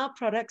also, our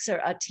products are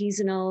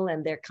artisanal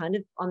and they're kind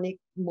of on the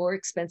more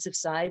expensive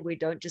side. We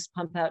don't just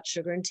pump out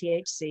sugar and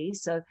THC.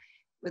 So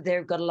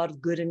they've got a lot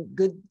of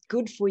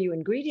good for you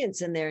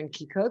ingredients in there in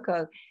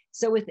Kikoko.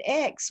 So with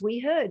X, we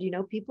heard,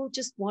 people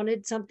just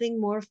wanted something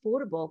more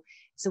affordable.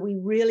 So we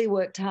really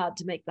worked hard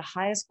to make the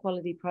highest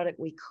quality product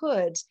we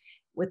could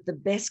with the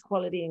best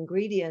quality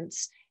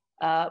ingredients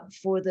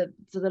for the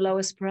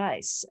lowest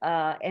price.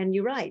 And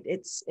you're right,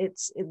 it's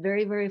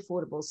very, very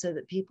affordable so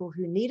that people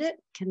who need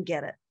it can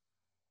get it.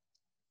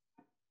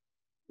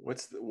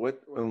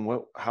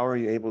 How are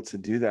you able to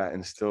do that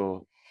and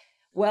still?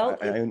 Well,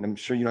 I'm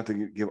sure you don't have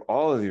to give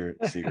all of your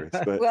secrets,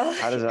 but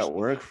how does that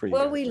work for you?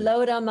 Well, we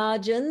lowered our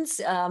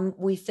margins.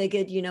 We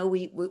figured,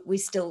 we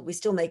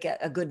still make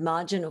a good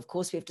margin. Of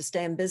course, we have to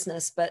stay in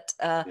business, but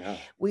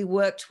we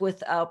worked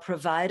with our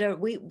provider.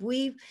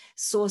 We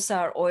source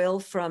our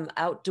oil from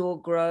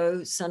outdoor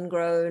grow,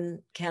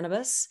 sun-grown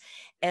cannabis,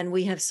 and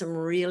we have some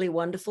really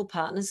wonderful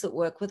partners that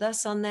work with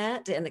us on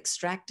that, and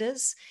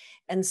extractors.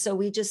 And so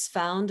we just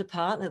found a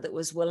partner that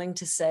was willing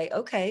to say,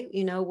 okay,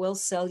 we'll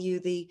sell you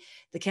the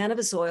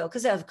cannabis oil,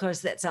 because of course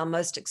that's our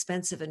most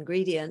expensive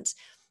ingredient.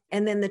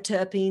 And then the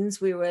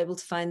terpenes, we were able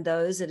to find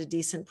those at a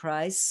decent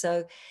price.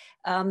 So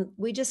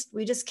we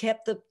just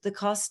kept the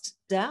cost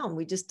down.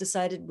 We just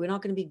decided we're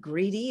not going to be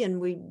greedy,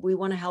 and we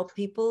want to help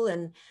people,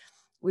 and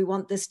we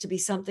want this to be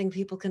something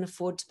people can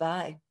afford to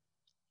buy.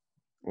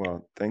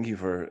 Well, thank you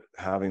for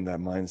having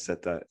that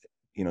mindset that,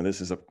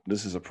 this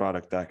is a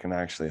product that can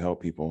actually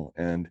help people.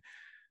 And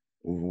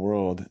the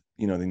world,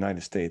 the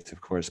United States,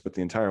 of course, but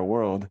the entire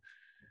world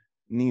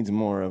needs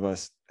more of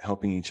us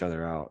helping each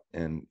other out.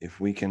 And if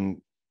we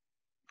can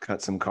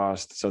cut some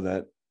costs so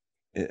that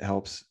it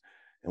helps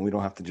and we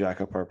don't have to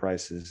jack up our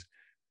prices,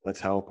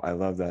 let's help. I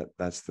love that.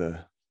 That's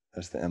the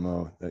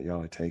MO that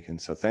y'all are taking.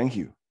 So thank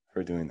you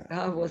for doing that.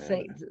 Oh, well,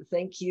 thank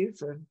you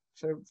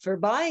for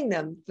buying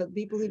them. For the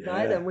people who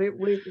buy them,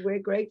 we're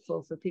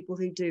grateful for people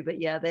who do. But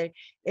yeah, it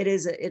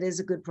is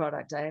a good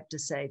product, I have to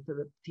say. For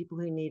the people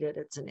who need it,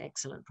 it's an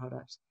excellent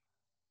product.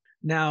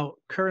 Now,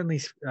 currently,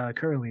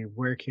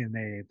 where can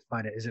they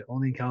find it? Is it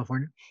only in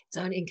California? It's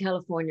only in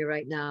California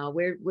right now.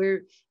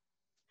 We're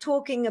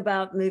talking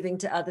about moving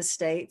to other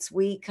states.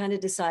 We kind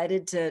of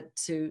decided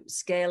to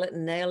scale it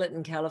and nail it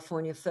in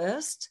California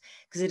first,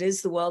 because it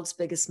is the world's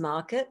biggest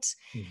market.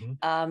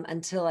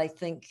 Until I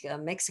think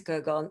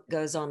Mexico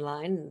goes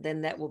online,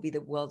 then that will be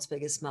the world's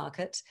biggest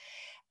market.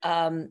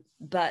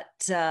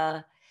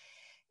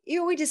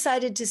 We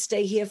decided to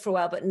stay here for a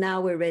while, but now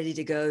we're ready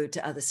to go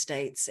to other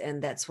states,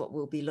 and that's what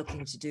we'll be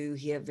looking to do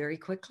here very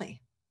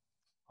quickly.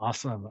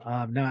 Awesome.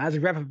 Now, as we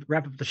wrap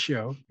up the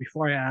show,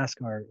 before I ask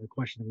our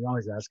question that we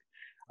always ask,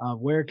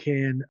 where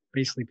can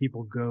basically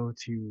people go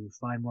to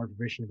find more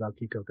information about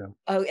Kikoko?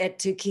 Oh,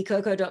 to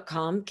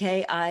kikoko.com,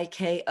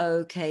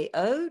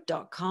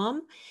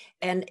 KIKOKO.com.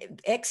 And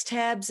X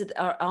tabs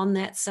are on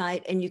that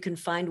site, and you can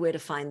find where to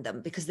find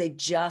them because they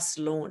just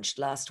launched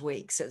last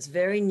week. So it's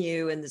very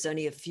new, and there's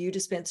only a few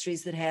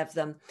dispensaries that have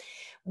them.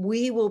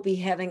 We will be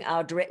having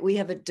we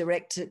have a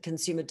direct to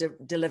consumer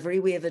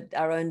delivery. We have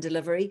our own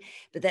delivery,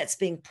 but that's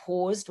being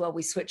paused while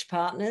we switch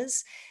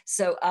partners.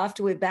 So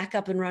after we're back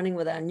up and running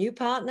with our new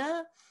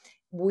partner,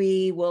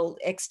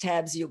 X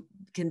tabs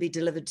can be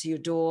delivered to your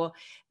door.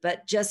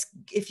 But just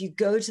if you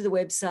go to the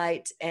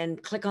website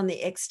and click on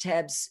the X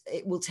tabs,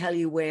 it will tell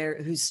you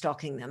who's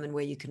stocking them and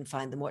where you can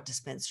find them, what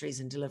dispensaries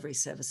and delivery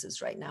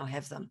services right now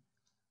have them.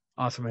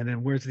 Awesome. And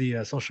then where's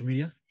the social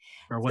media?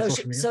 Or what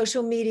social media?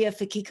 Social media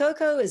for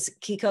Kikoko is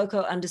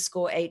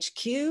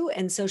Kikoko_HQ,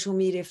 and social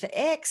media for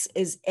X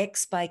is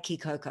X by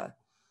Kikoko.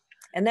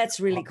 And that's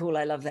really cool.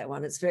 I love that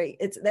one.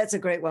 That's a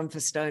great one for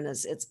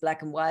stoners. It's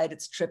black and white.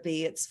 It's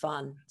trippy. It's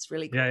fun. It's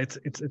really cool. Yeah,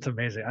 it's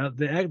amazing.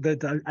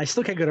 I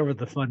still can't get over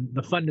the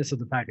funness of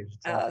the package.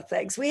 Oh,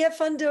 thanks. We have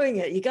fun doing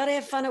it. You got to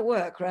have fun at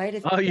work, right?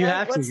 You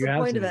have to. What's the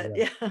point of it?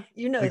 Yeah,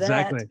 you know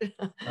exactly.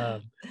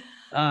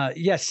 that.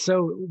 Yes.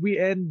 So we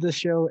end the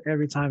show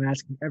every time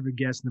asking every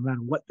guest, no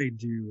matter what they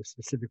do,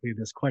 specifically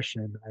this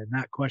question, and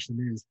that question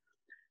is,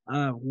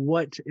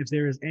 what if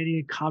there is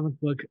any comic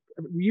book?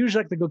 We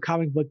usually like to go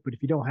comic book, but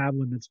if you don't have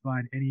one, that's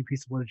fine. Any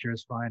piece of literature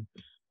is fine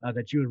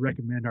that you would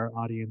recommend our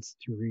audience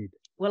to read.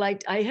 Well,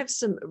 I have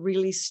some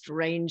really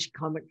strange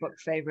comic book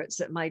favorites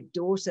that my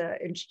daughter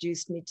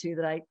introduced me to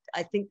that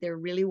I think they're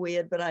really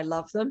weird, but I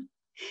love them.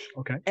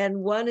 Okay. And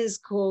one is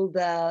called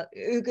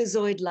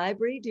Oogazoid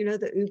Library. Do you know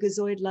the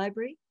Oogazoid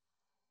Library?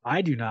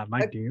 I do not.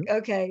 Mike, do you?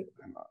 Okay.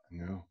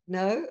 No.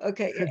 No?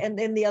 Okay. And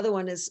then the other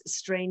one is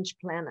Strange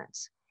Planet.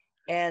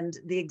 And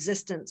The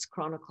Existence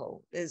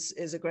Chronicle is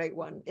a great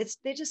one.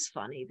 They're just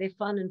funny. They're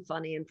fun and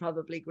funny, and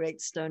probably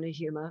great stoner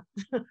humor.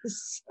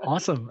 So.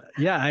 Awesome.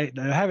 Yeah, I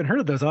haven't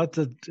heard of those. I'll have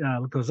to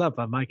look those up.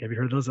 Mike, have you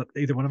heard of those?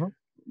 Either one of them?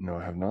 No,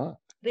 I have not.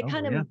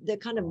 They're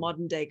kind of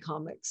modern day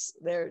comics.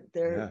 They're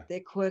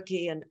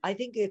quirky, and I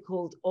think they're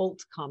called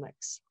alt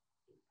comics.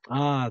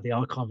 The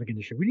alt comic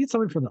industry. We need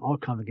something from the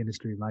alt comic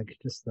industry, Mike.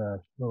 Just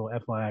a little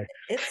FYI.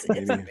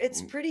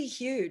 It's pretty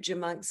huge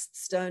amongst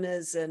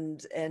stoners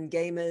and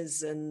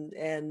gamers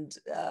and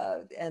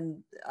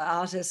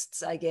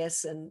artists, I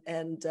guess,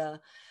 and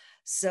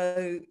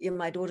so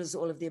my daughter's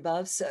all of the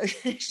above, so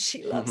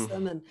she loves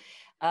them, and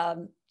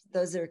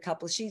those are a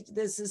couple.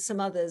 There's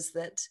some others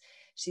that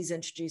she's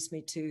introduced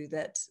me to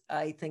that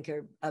I think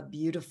are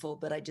beautiful,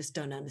 but I just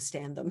don't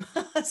understand them.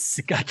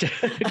 So- Gotcha.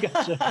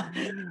 Gotcha.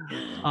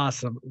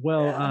 Awesome.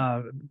 Well,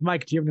 Yeah.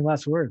 Mike, do you have any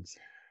last words?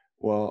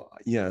 Well,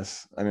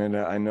 yes. I mean,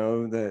 I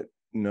know that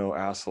no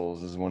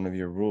assholes is one of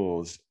your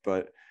rules,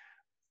 but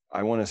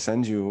I want to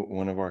send you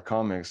one of our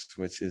comics,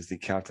 which is the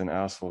Captain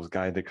Assholes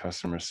Guide to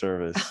Customer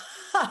Service,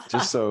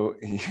 just so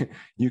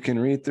you can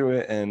read through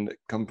it and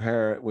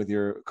compare it with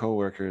your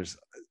coworkers,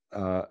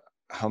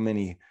 how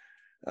many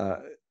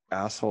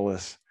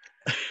asshole-less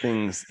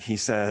things he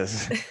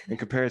says, and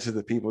compare it to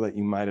the people that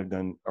you might have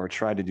done or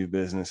tried to do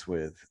business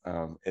with.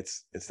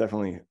 It's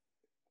definitely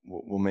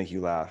will make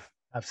you laugh.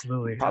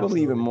 Absolutely. Probably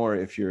even absolutely. more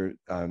if you're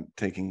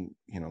taking,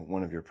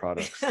 one of your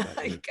products.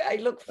 I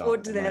look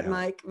forward to it might that, help.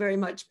 Mike, very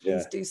much.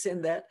 Please Yeah. do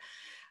send that.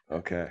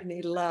 Okay. I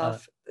need a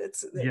laugh. That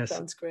yes.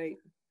 sounds great.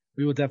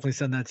 We will definitely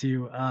send that to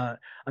you.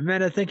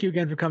 Amanda, thank you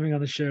again for coming on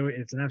the show.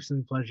 It's an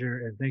absolute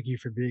pleasure. And thank you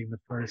for being the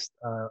first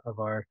of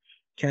our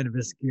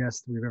cannabis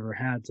guests we've ever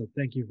had. So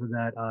thank you for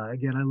that.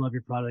 Again, I love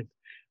your product.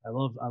 I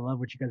love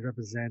what you guys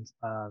represent.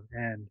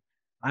 And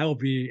I will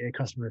be a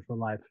customer for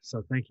life.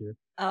 So thank you.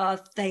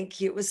 Thank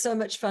you. It was so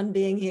much fun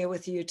being here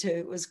with you too.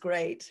 It was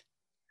great.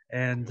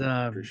 And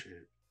Appreciate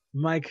it.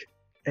 Mike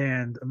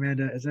and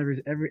Amanda, as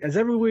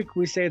every week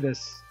we say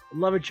this,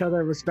 love each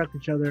other, respect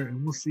each other,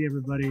 and we'll see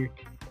everybody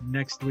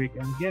next week.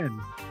 And again,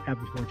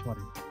 happy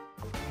 420.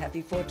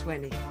 Happy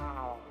 420.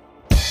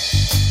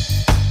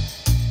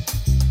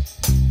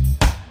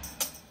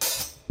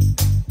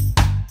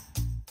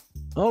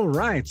 All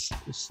right.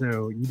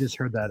 So you just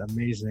heard that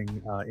amazing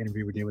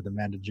interview we did with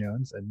Amanda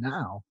Jones. And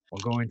now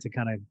we're going to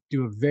kind of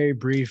do a very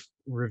brief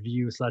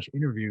review /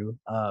 interview.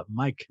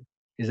 Mike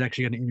is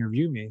actually going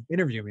to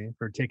interview me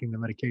for taking the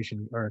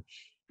medication, or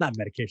not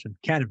medication,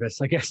 cannabis,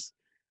 I guess.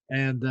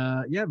 And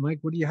yeah, Mike,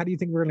 how do you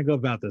think we're going to go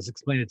about this?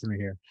 Explain it to me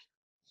here.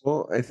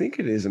 Well, I think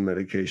it is a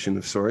medication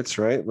of sorts,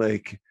 right?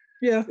 Like,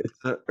 Yeah.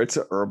 it's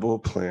a herbal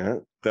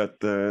plant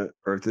that the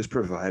earth is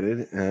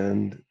provided,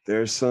 and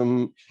there's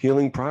some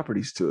healing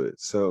properties to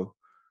it. So,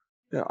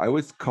 yeah, I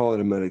would call it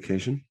a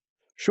medication.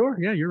 Sure.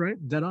 Yeah, you're right.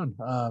 Dead on.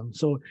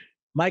 So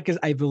Mike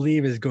I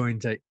believe, is going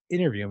to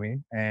interview me,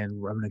 and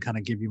I'm going to kind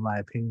of give you my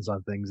opinions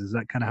on things. Is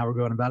that kind of how we're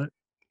going about it?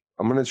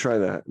 I'm going to try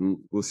that, and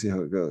we'll see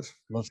how it goes.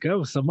 Let's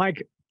go. So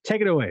Mike,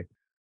 take it away.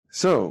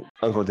 So,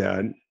 Uncle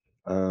Dad,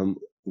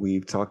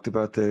 we've talked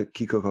about the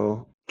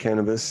Kikoko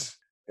cannabis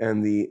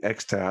and the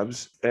X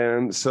tabs.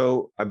 And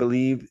so I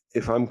believe,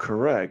 if I'm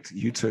correct,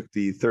 you took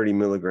the 30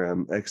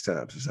 milligram X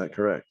tabs. Is that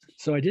correct?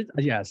 So I did,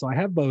 yeah. So I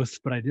have both,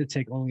 but I did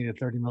take only the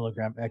 30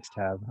 milligram X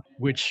tab,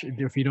 which,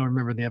 if you don't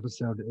remember the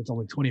episode, it's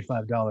only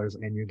 $25,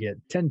 and you get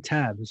 10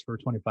 tabs for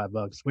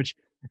 $25. Which,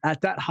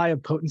 at that high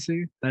of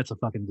potency, that's a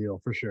fucking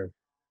deal for sure.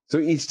 So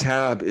each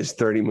tab is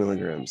 30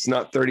 milligrams,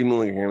 not 30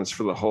 milligrams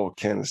for the whole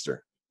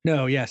canister.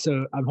 No, yeah.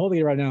 So I'm holding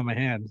it right now in my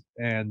hand,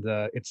 and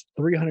it's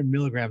 300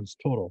 milligrams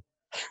total.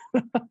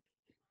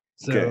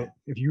 So Okay.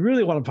 if you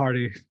really want to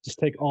party, just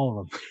take all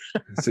of them.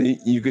 So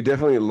you could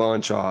definitely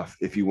launch off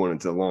if you wanted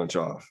to launch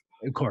off.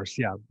 Of course,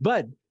 yeah.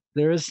 But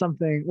there is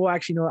something. Well,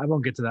 actually, no, I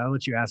won't get to that. I'll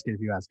let you ask it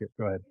if you ask it.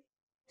 Go ahead.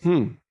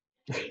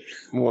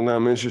 Well, now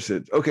I'm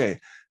interested. Okay,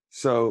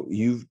 so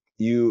you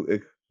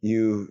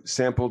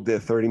sampled the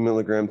 30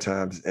 milligram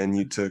tabs, and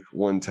you took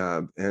one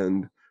tab,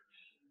 and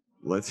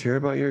let's hear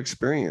about your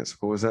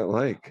experience. What was that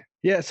like?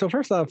 Yeah. So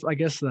first off, I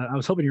guess I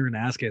was hoping you were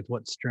going to ask it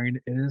what strain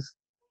it is.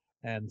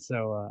 And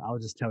so I'll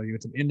just tell you,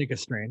 it's an indica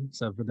strain.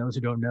 So for those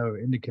who don't know,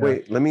 indica.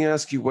 Wait, let me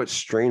ask you what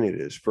strain it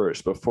is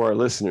first before our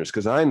listeners,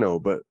 because I know,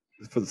 but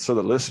so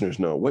the listeners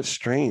know, what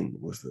strain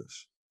was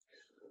this?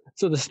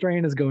 So the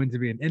strain is going to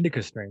be an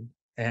indica strain.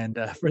 And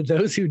for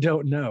those who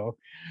don't know,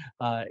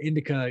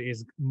 indica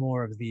is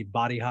more of the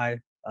body high,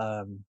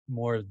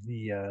 more of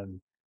the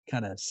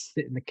kind of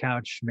sit in the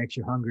couch, makes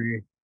you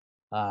hungry,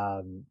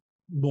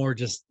 more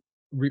just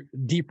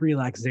deep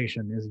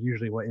relaxation is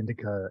usually what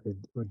indica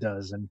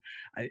does. And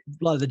a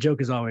lot of the joke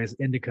is always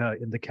indica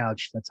in the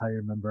couch. That's how you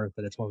remember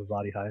that it's more of a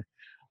body high.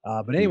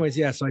 But anyways,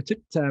 yeah. So I took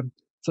tab.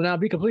 So now,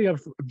 be completely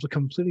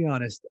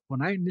honest.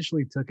 When I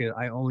initially took it,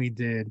 I only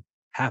did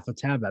half a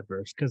tab at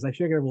first, because I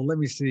figured, well, let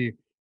me see.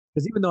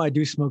 Because even though I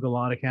do smoke a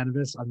lot of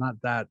cannabis,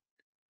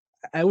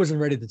 I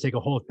wasn't ready to take a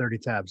whole 30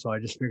 tabs. So I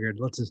just figured,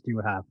 let's just do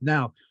a half.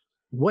 Now,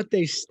 what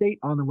they state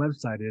on the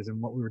website is,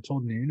 and what we were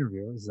told in the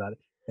interview, is that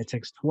it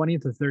takes 20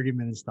 to 30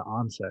 minutes to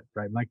onset,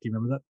 right? Mike, do you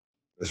remember that?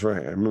 That's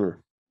right. I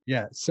remember.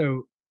 Yeah.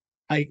 So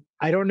I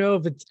don't know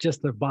if it's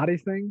just a body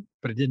thing,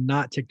 but it did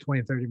not take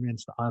 20, 30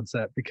 minutes to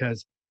onset,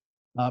 because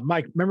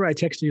Mike, remember I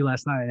texted you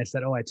last night and I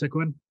said, oh, I took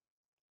one?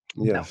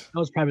 Yes. No, that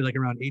was probably like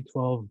around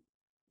 8:12,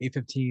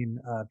 8:15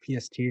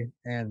 PST.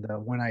 And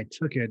when I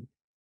took it,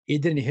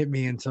 it didn't hit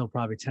me until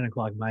probably 10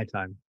 o'clock my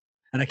time.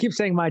 And I keep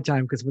saying my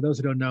time because, for those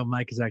who don't know,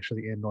 Mike is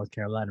actually in North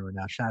Carolina right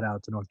now. Shout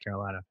out to North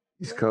Carolina.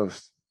 East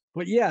Coast.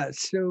 But yeah,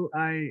 so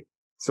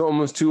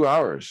almost 2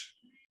 hours.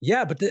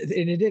 Yeah, but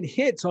and it didn't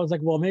hit. So I was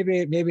like, well, maybe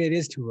it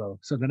is too low.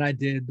 So then I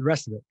did the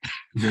rest of it.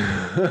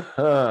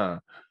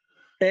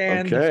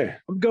 And okay.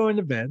 I'm going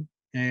to bed.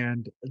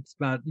 and it's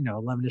about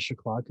 11ish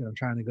o'clock, and I'm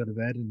trying to go to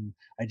bed, and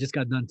I just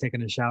got done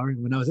taking a shower.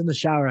 And when I was in the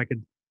shower, I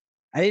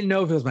didn't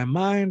know if it was my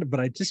mind, but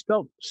I just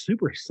felt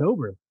super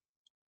sober.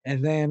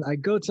 And then I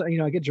go to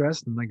I get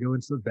dressed and I go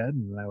into the bed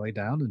and I lay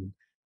down, and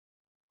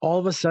all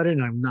of a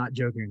sudden, I'm not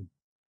joking,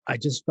 I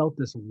just felt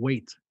this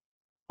weight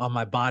on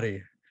my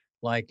body,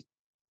 like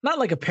not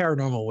like a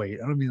paranormal weight.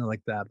 I don't mean it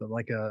like that, but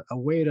like a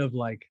weight of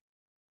like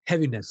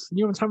heaviness.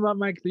 You know what I'm talking about,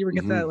 Mike? Do you ever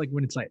get that? Like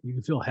when it's like you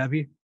can feel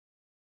heavy?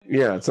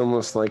 Yeah, it's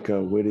almost like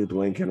a weighted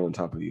blanket on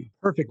top of you.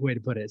 Perfect way to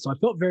put it. So I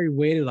felt very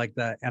weighted like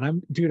that. And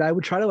I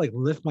would try to like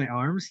lift my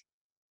arms,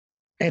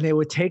 and it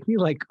would take me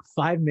like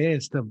 5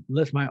 minutes to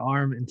lift my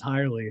arm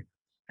entirely.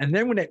 And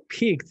then when it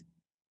peaked,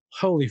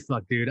 holy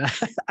fuck, dude.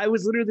 I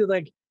was literally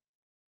like,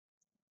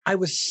 I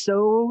was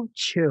so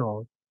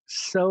chill,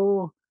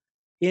 so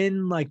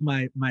in like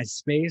my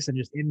space and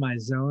just in my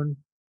zone.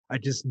 I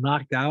just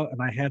knocked out,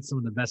 and I had some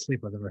of the best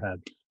sleep I've ever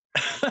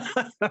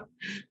had.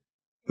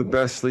 The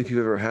best sleep you've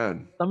ever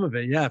had. Some of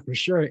it, yeah, for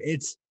sure.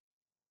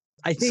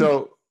 I think.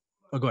 So,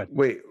 oh, go ahead.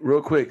 Wait,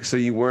 real quick. So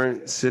you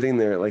weren't sitting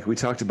there like we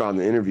talked about in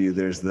the interview.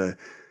 There's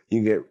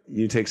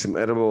you take some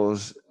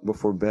edibles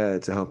before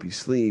bed to help you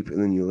sleep,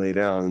 and then you lay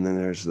down, and then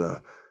there's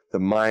the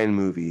mind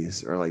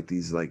movies, or like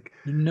these like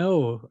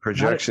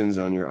projections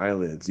on your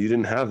eyelids. You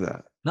didn't have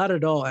that. Not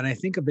at all. And I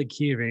think a big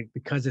key of it,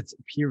 because it's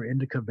pure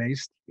indica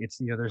based, it's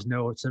there's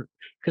no,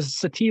 because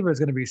sativa is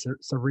going to be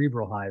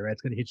cerebral high, right?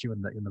 It's going to hit you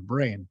in the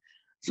brain.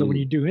 So when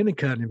you do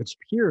indica, and if it's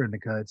pure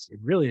indica,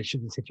 it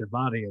should just hit your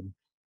body, and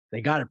they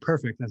got it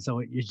perfect. And so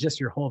it's just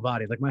your whole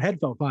body. Like my head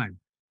felt fine,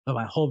 but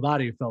my whole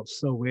body felt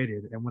so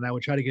weighted. And when I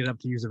would try to get up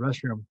to use the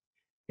restroom,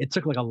 it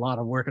took like a lot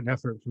of work and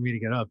effort for me to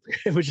get up.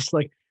 It was just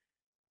like,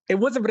 it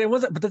wasn't,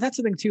 but that's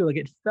the thing too. Like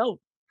it felt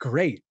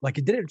great. Like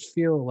it didn't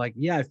feel like,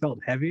 yeah, I felt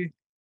heavy,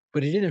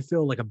 but it didn't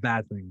feel like a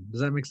bad thing.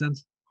 Does that make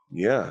sense?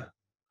 Yeah.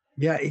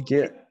 Yeah.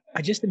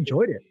 I just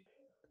enjoyed it.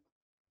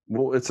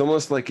 Well, it's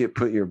almost like it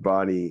put your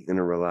body in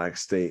a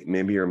relaxed state.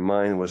 Maybe your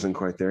mind wasn't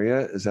quite there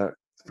yet. Is that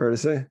fair to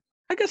say?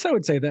 I guess I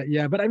would say that,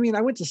 yeah. But I mean,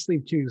 I went to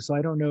sleep too, so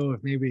I don't know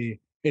if maybe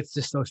it's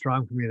just so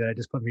strong for me that it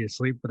just put me to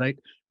sleep. But I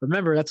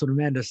remember that's what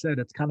Amanda said.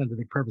 It's kind of the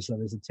big purpose of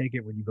it, is to take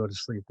it when you go to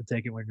sleep, to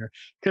take it when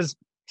because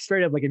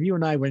straight up, like if you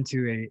and I went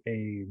to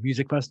a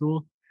music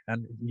festival,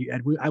 and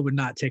I would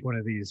not take one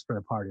of these for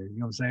the party. You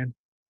know what I'm saying?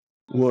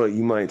 Well,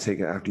 you might take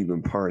it after you've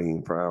been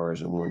partying for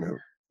hours and want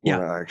to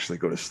actually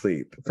go to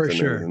sleep. For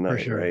sure.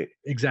 Right?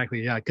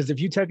 Exactly. Yeah. Because if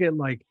you took it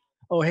like,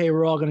 oh, hey,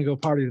 we're all going to go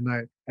party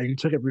tonight, and you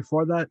took it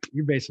before that,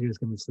 you're basically just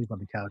going to sleep on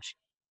the couch.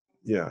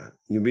 Yeah.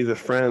 You'll be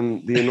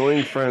the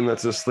annoying friend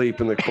that's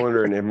asleep in the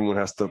corner, and everyone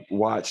has to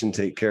watch and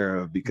take care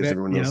of because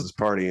everyone else is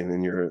partying,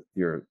 and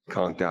you're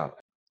conked out.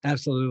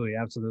 Absolutely.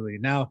 Absolutely.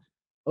 Now,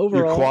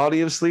 overall, your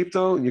quality of sleep,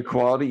 though,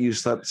 you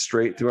slept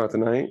straight throughout the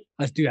night?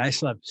 I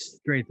slept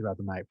straight throughout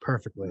the night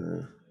perfectly.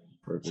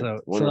 Perfect.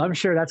 So I'm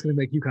sure that's going to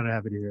make you kind of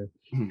happy to hear.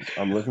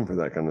 I'm looking for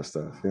that kind of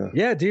stuff. Yeah.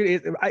 Yeah,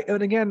 dude.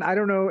 And again, I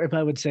don't know if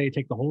I would say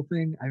take the whole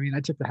thing. I mean,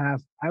 I took the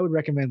half. I would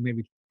recommend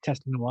maybe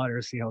testing the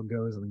water, see how it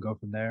goes, and then go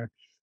from there.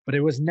 But it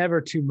was never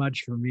too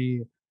much for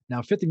me.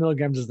 Now, 50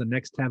 milligrams is the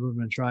next tab I'm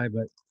going to try,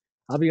 but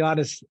I'll be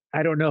honest,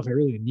 I don't know if I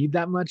really need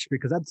that much,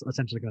 because that's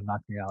essentially going to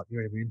knock me out. You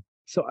know what I mean?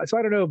 So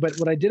I don't know. But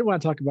what I did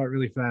want to talk about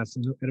really fast,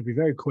 and it'll be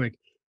very quick,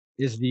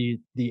 is the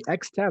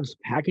X-Tabs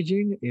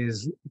packaging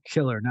is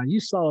killer. Now,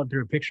 you saw it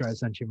through a picture I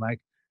sent you, Mike.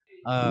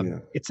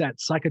 It's that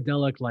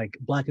psychedelic, like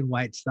black and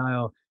white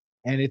style,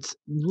 and it's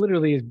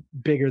literally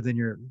bigger than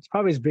it's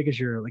probably as big as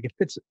like it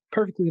fits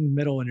perfectly in the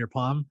middle in your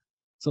palm.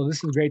 So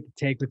this is great to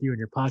take with you in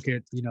your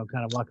pocket,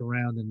 kind of walk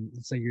around, and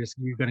say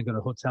you're going to go to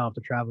a hotel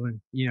after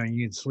traveling, you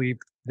need sleep.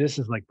 This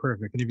is like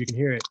perfect. And if you can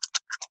hear it,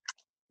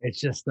 it's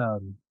just,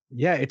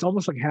 it's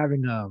almost like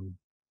having,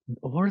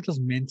 what are those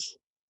mints?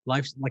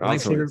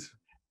 Lifesaver?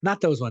 Not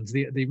those ones.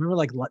 They remember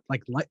like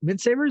mint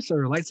savers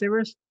or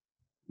lightsabers?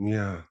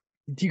 Yeah.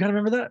 Do you kind of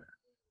remember that?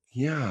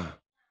 Yeah.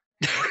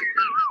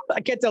 I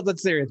can't tell if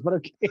that's serious, but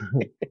okay.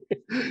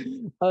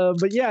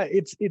 But yeah,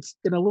 it's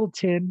in a little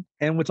tin.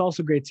 And what's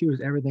also great too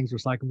is everything's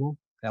recyclable.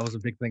 That was a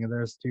big thing of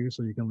theirs too.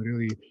 So you can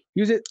literally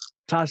use it,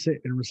 toss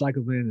it, and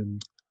recycle it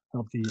and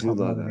help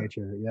Mother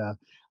Nature. Yeah.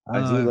 I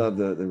do love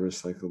the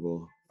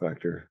recyclable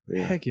factor.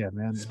 Yeah. Heck yeah,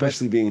 man.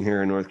 Especially being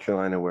here in North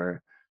Carolina,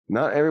 where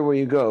not everywhere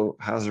you go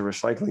has a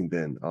recycling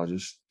bin. I'll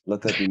just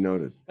let that be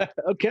noted.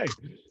 Okay.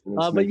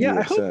 But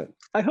yeah,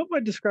 I hope I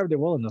described it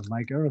well enough,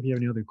 Mike. I don't know if you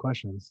have any other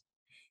questions.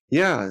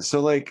 Yeah. So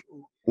like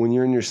when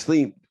you're in your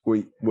sleep,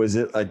 was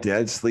it a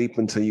dead sleep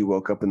until you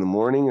woke up in the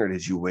morning, or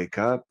did you wake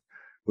up?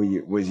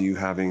 Was you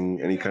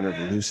having any kind of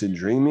lucid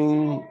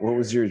dreaming? What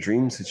was your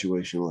dream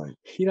situation like?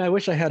 I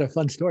wish I had a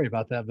fun story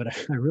about that, but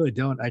I really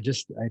don't. I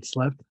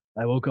slept.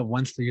 I woke up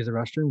once to use the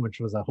restroom, which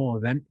was a whole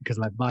event because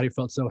my body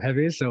felt so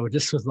heavy. So it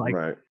just was like,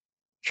 right.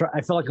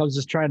 I felt like I was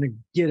just trying to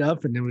get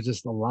up, and it was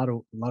just a lot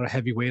of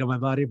heavy weight on my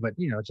body. But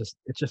it's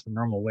just a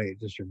normal weight.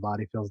 Just your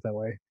body feels that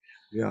way.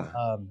 Yeah.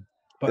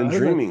 But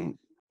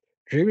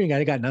dreaming,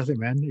 I got nothing,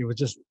 man.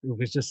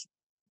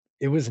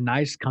 It was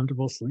nice,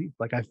 comfortable sleep.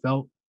 Like I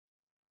felt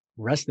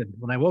rested.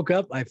 When I woke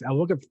up, I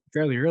woke up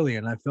fairly early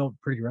and I felt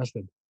pretty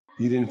rested.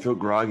 You didn't feel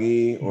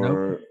groggy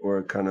Nope.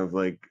 or kind of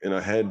like in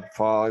a head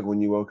fog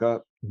when you woke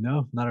up?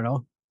 No, not at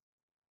all.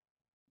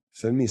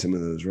 Send me some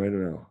of those right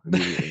now.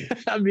 Immediately.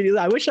 I mean,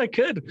 I wish I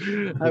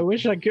could. I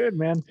wish I could,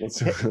 man.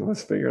 Let's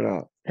figure it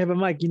out. Hey, but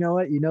Mike, you know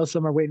what? You know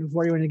some are waiting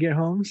for you when you get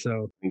home.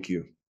 So Thank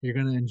you. you're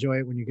going to enjoy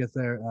it when you get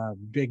there.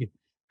 Big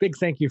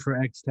thank you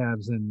for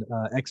X-Tabs and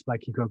X by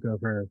Kikoko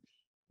for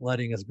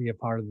letting us be a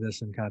part of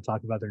this and kind of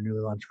talk about their newly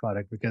launched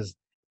product, because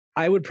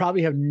I would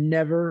probably have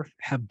never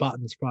have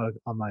bought this product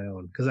on my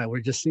own, because I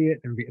would just see it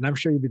and I'm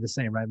sure you'd be the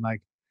same, right,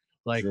 Mike?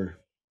 Like Sure.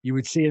 you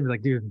would see it and be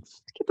like, dude,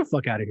 get the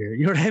fuck out of here.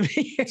 You know what I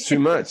mean? It's too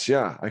much.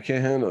 Yeah, I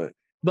can't handle it.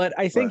 But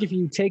I think if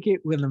you take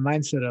it with the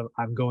mindset of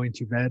I'm going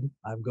to bed,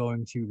 I'm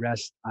going to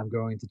rest, I'm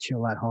going to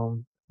chill at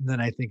home, then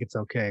I think it's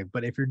okay.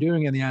 But if you're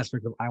doing it in the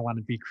aspect of I want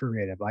to be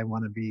creative, I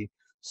want to be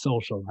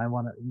social,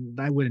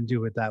 I wouldn't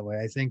do it that way.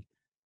 I think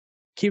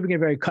keeping it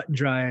very cut and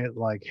dry,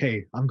 like,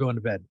 hey, I'm going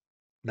to bed.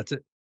 That's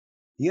it.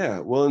 Yeah,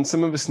 well, and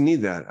some of us need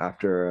that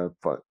after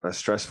a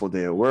stressful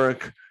day at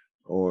work,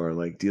 or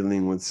like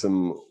dealing with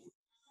some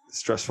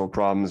stressful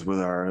problems with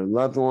our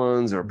loved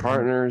ones or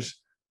partners.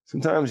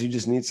 Sometimes you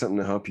just need something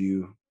to help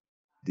you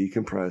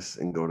decompress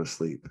and go to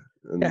sleep.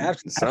 And Yeah,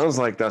 it sounds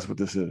like that's what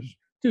this is.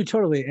 Dude,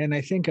 totally. And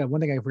I think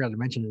one thing I forgot to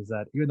mention is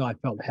that even though I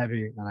felt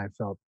heavy and I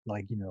felt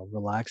like,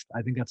 relaxed,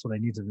 I think that's what I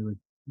need to really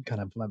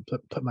kind of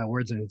put my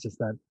words in. It's just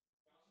that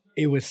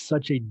it was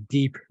such a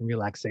deep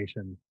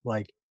relaxation,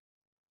 like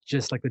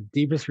just like the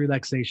deepest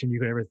relaxation you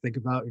could ever think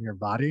about in your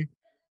body.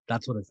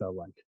 That's what it felt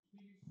like.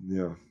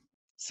 Yeah.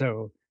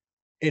 So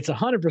it's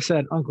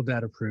 100% Uncle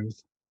Dad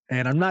approved.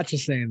 And I'm not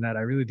just saying that.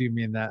 I really do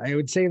mean that. I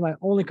would say my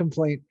only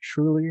complaint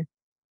truly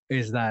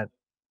is that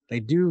they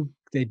do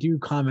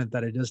comment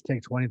that it does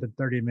take 20 to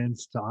 30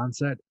 minutes to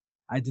onset.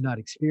 I did not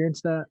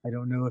experience that. I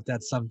don't know if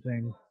that's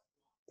something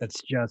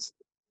that's just,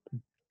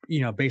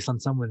 based on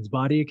someone's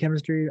body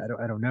chemistry. I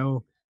don't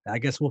know. I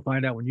guess we'll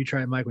find out when you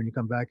try it, Mike, when you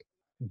come back.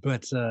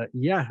 But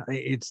yeah,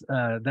 it's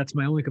that's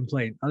my only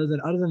complaint. Other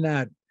than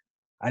that,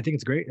 I think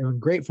it's great. I mean,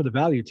 great for the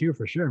value too,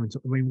 for sure.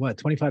 I mean, what,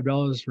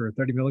 $25 for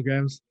 30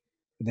 milligrams,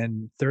 and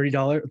then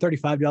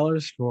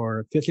 $35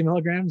 for 50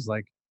 milligrams?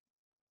 Like,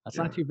 that's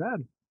not too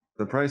bad.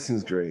 The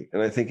pricing's great,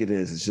 and I think it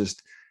is. It's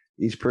just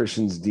each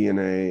person's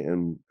DNA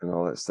and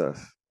all that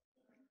stuff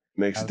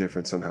makes a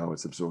difference on how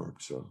it's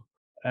absorbed. So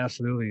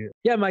absolutely,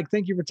 yeah, Mike.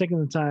 Thank you for taking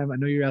the time. I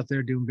know you're out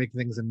there doing big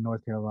things in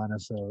North Carolina,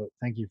 so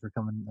thank you for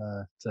coming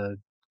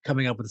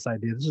up with this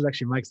idea. This is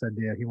actually Mike's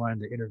idea. He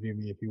wanted to interview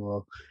me, if you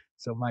will.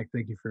 So, Mike,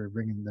 thank you for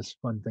bringing this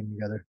fun thing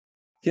together.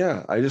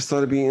 Yeah, I just thought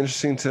it'd be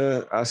interesting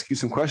to ask you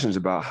some questions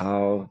about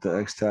how the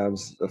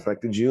X-Tabs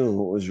affected you and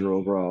what was your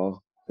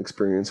overall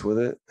experience with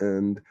it.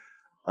 And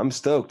I'm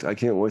stoked. I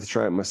can't wait to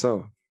try it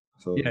myself.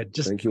 So yeah,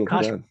 just thank you.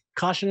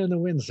 Caution in the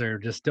wind, sir.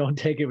 Just don't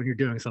take it when you're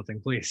doing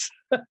something, please.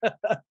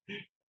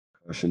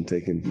 Caution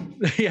taken.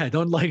 Yeah,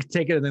 don't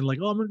take it and then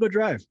oh, I'm gonna go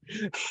drive.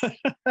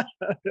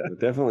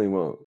 Definitely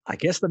won't. I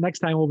guess the next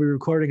time we'll be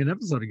recording an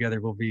episode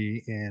together will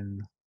be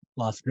in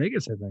Las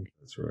Vegas, I think.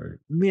 That's right.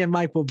 Me and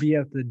Mike will be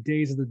at the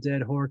Days of the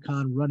Dead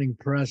HorrorCon running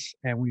press,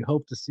 and we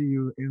hope to see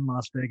you in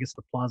Las Vegas,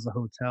 the Plaza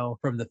Hotel,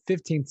 from the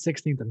 15th,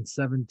 16th, and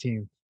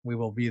 17th. We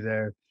will be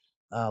there.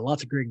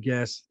 Lots of great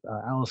guests.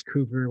 Alice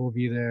Cooper will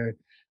be there.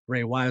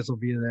 Ray Wise will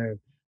be there.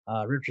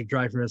 Richard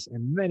Dreyfuss,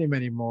 and many,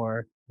 many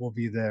more will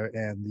be there.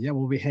 And yeah,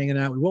 we'll be hanging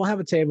out. We won't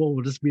have a table.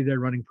 We'll just be there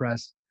running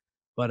press.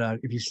 But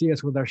if you see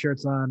us with our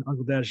shirts on,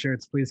 Uncle Dad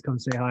shirts, please come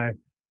say hi.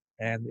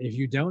 And if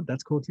you don't,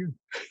 that's cool too.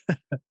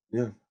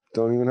 Yeah.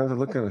 Don't even have to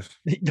look at us.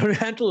 Don't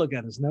have to look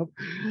at us. Nope.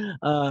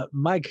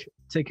 Mike,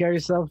 take care of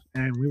yourself,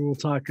 and we will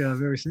talk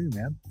very soon,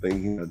 man.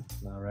 Thank you.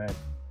 All right.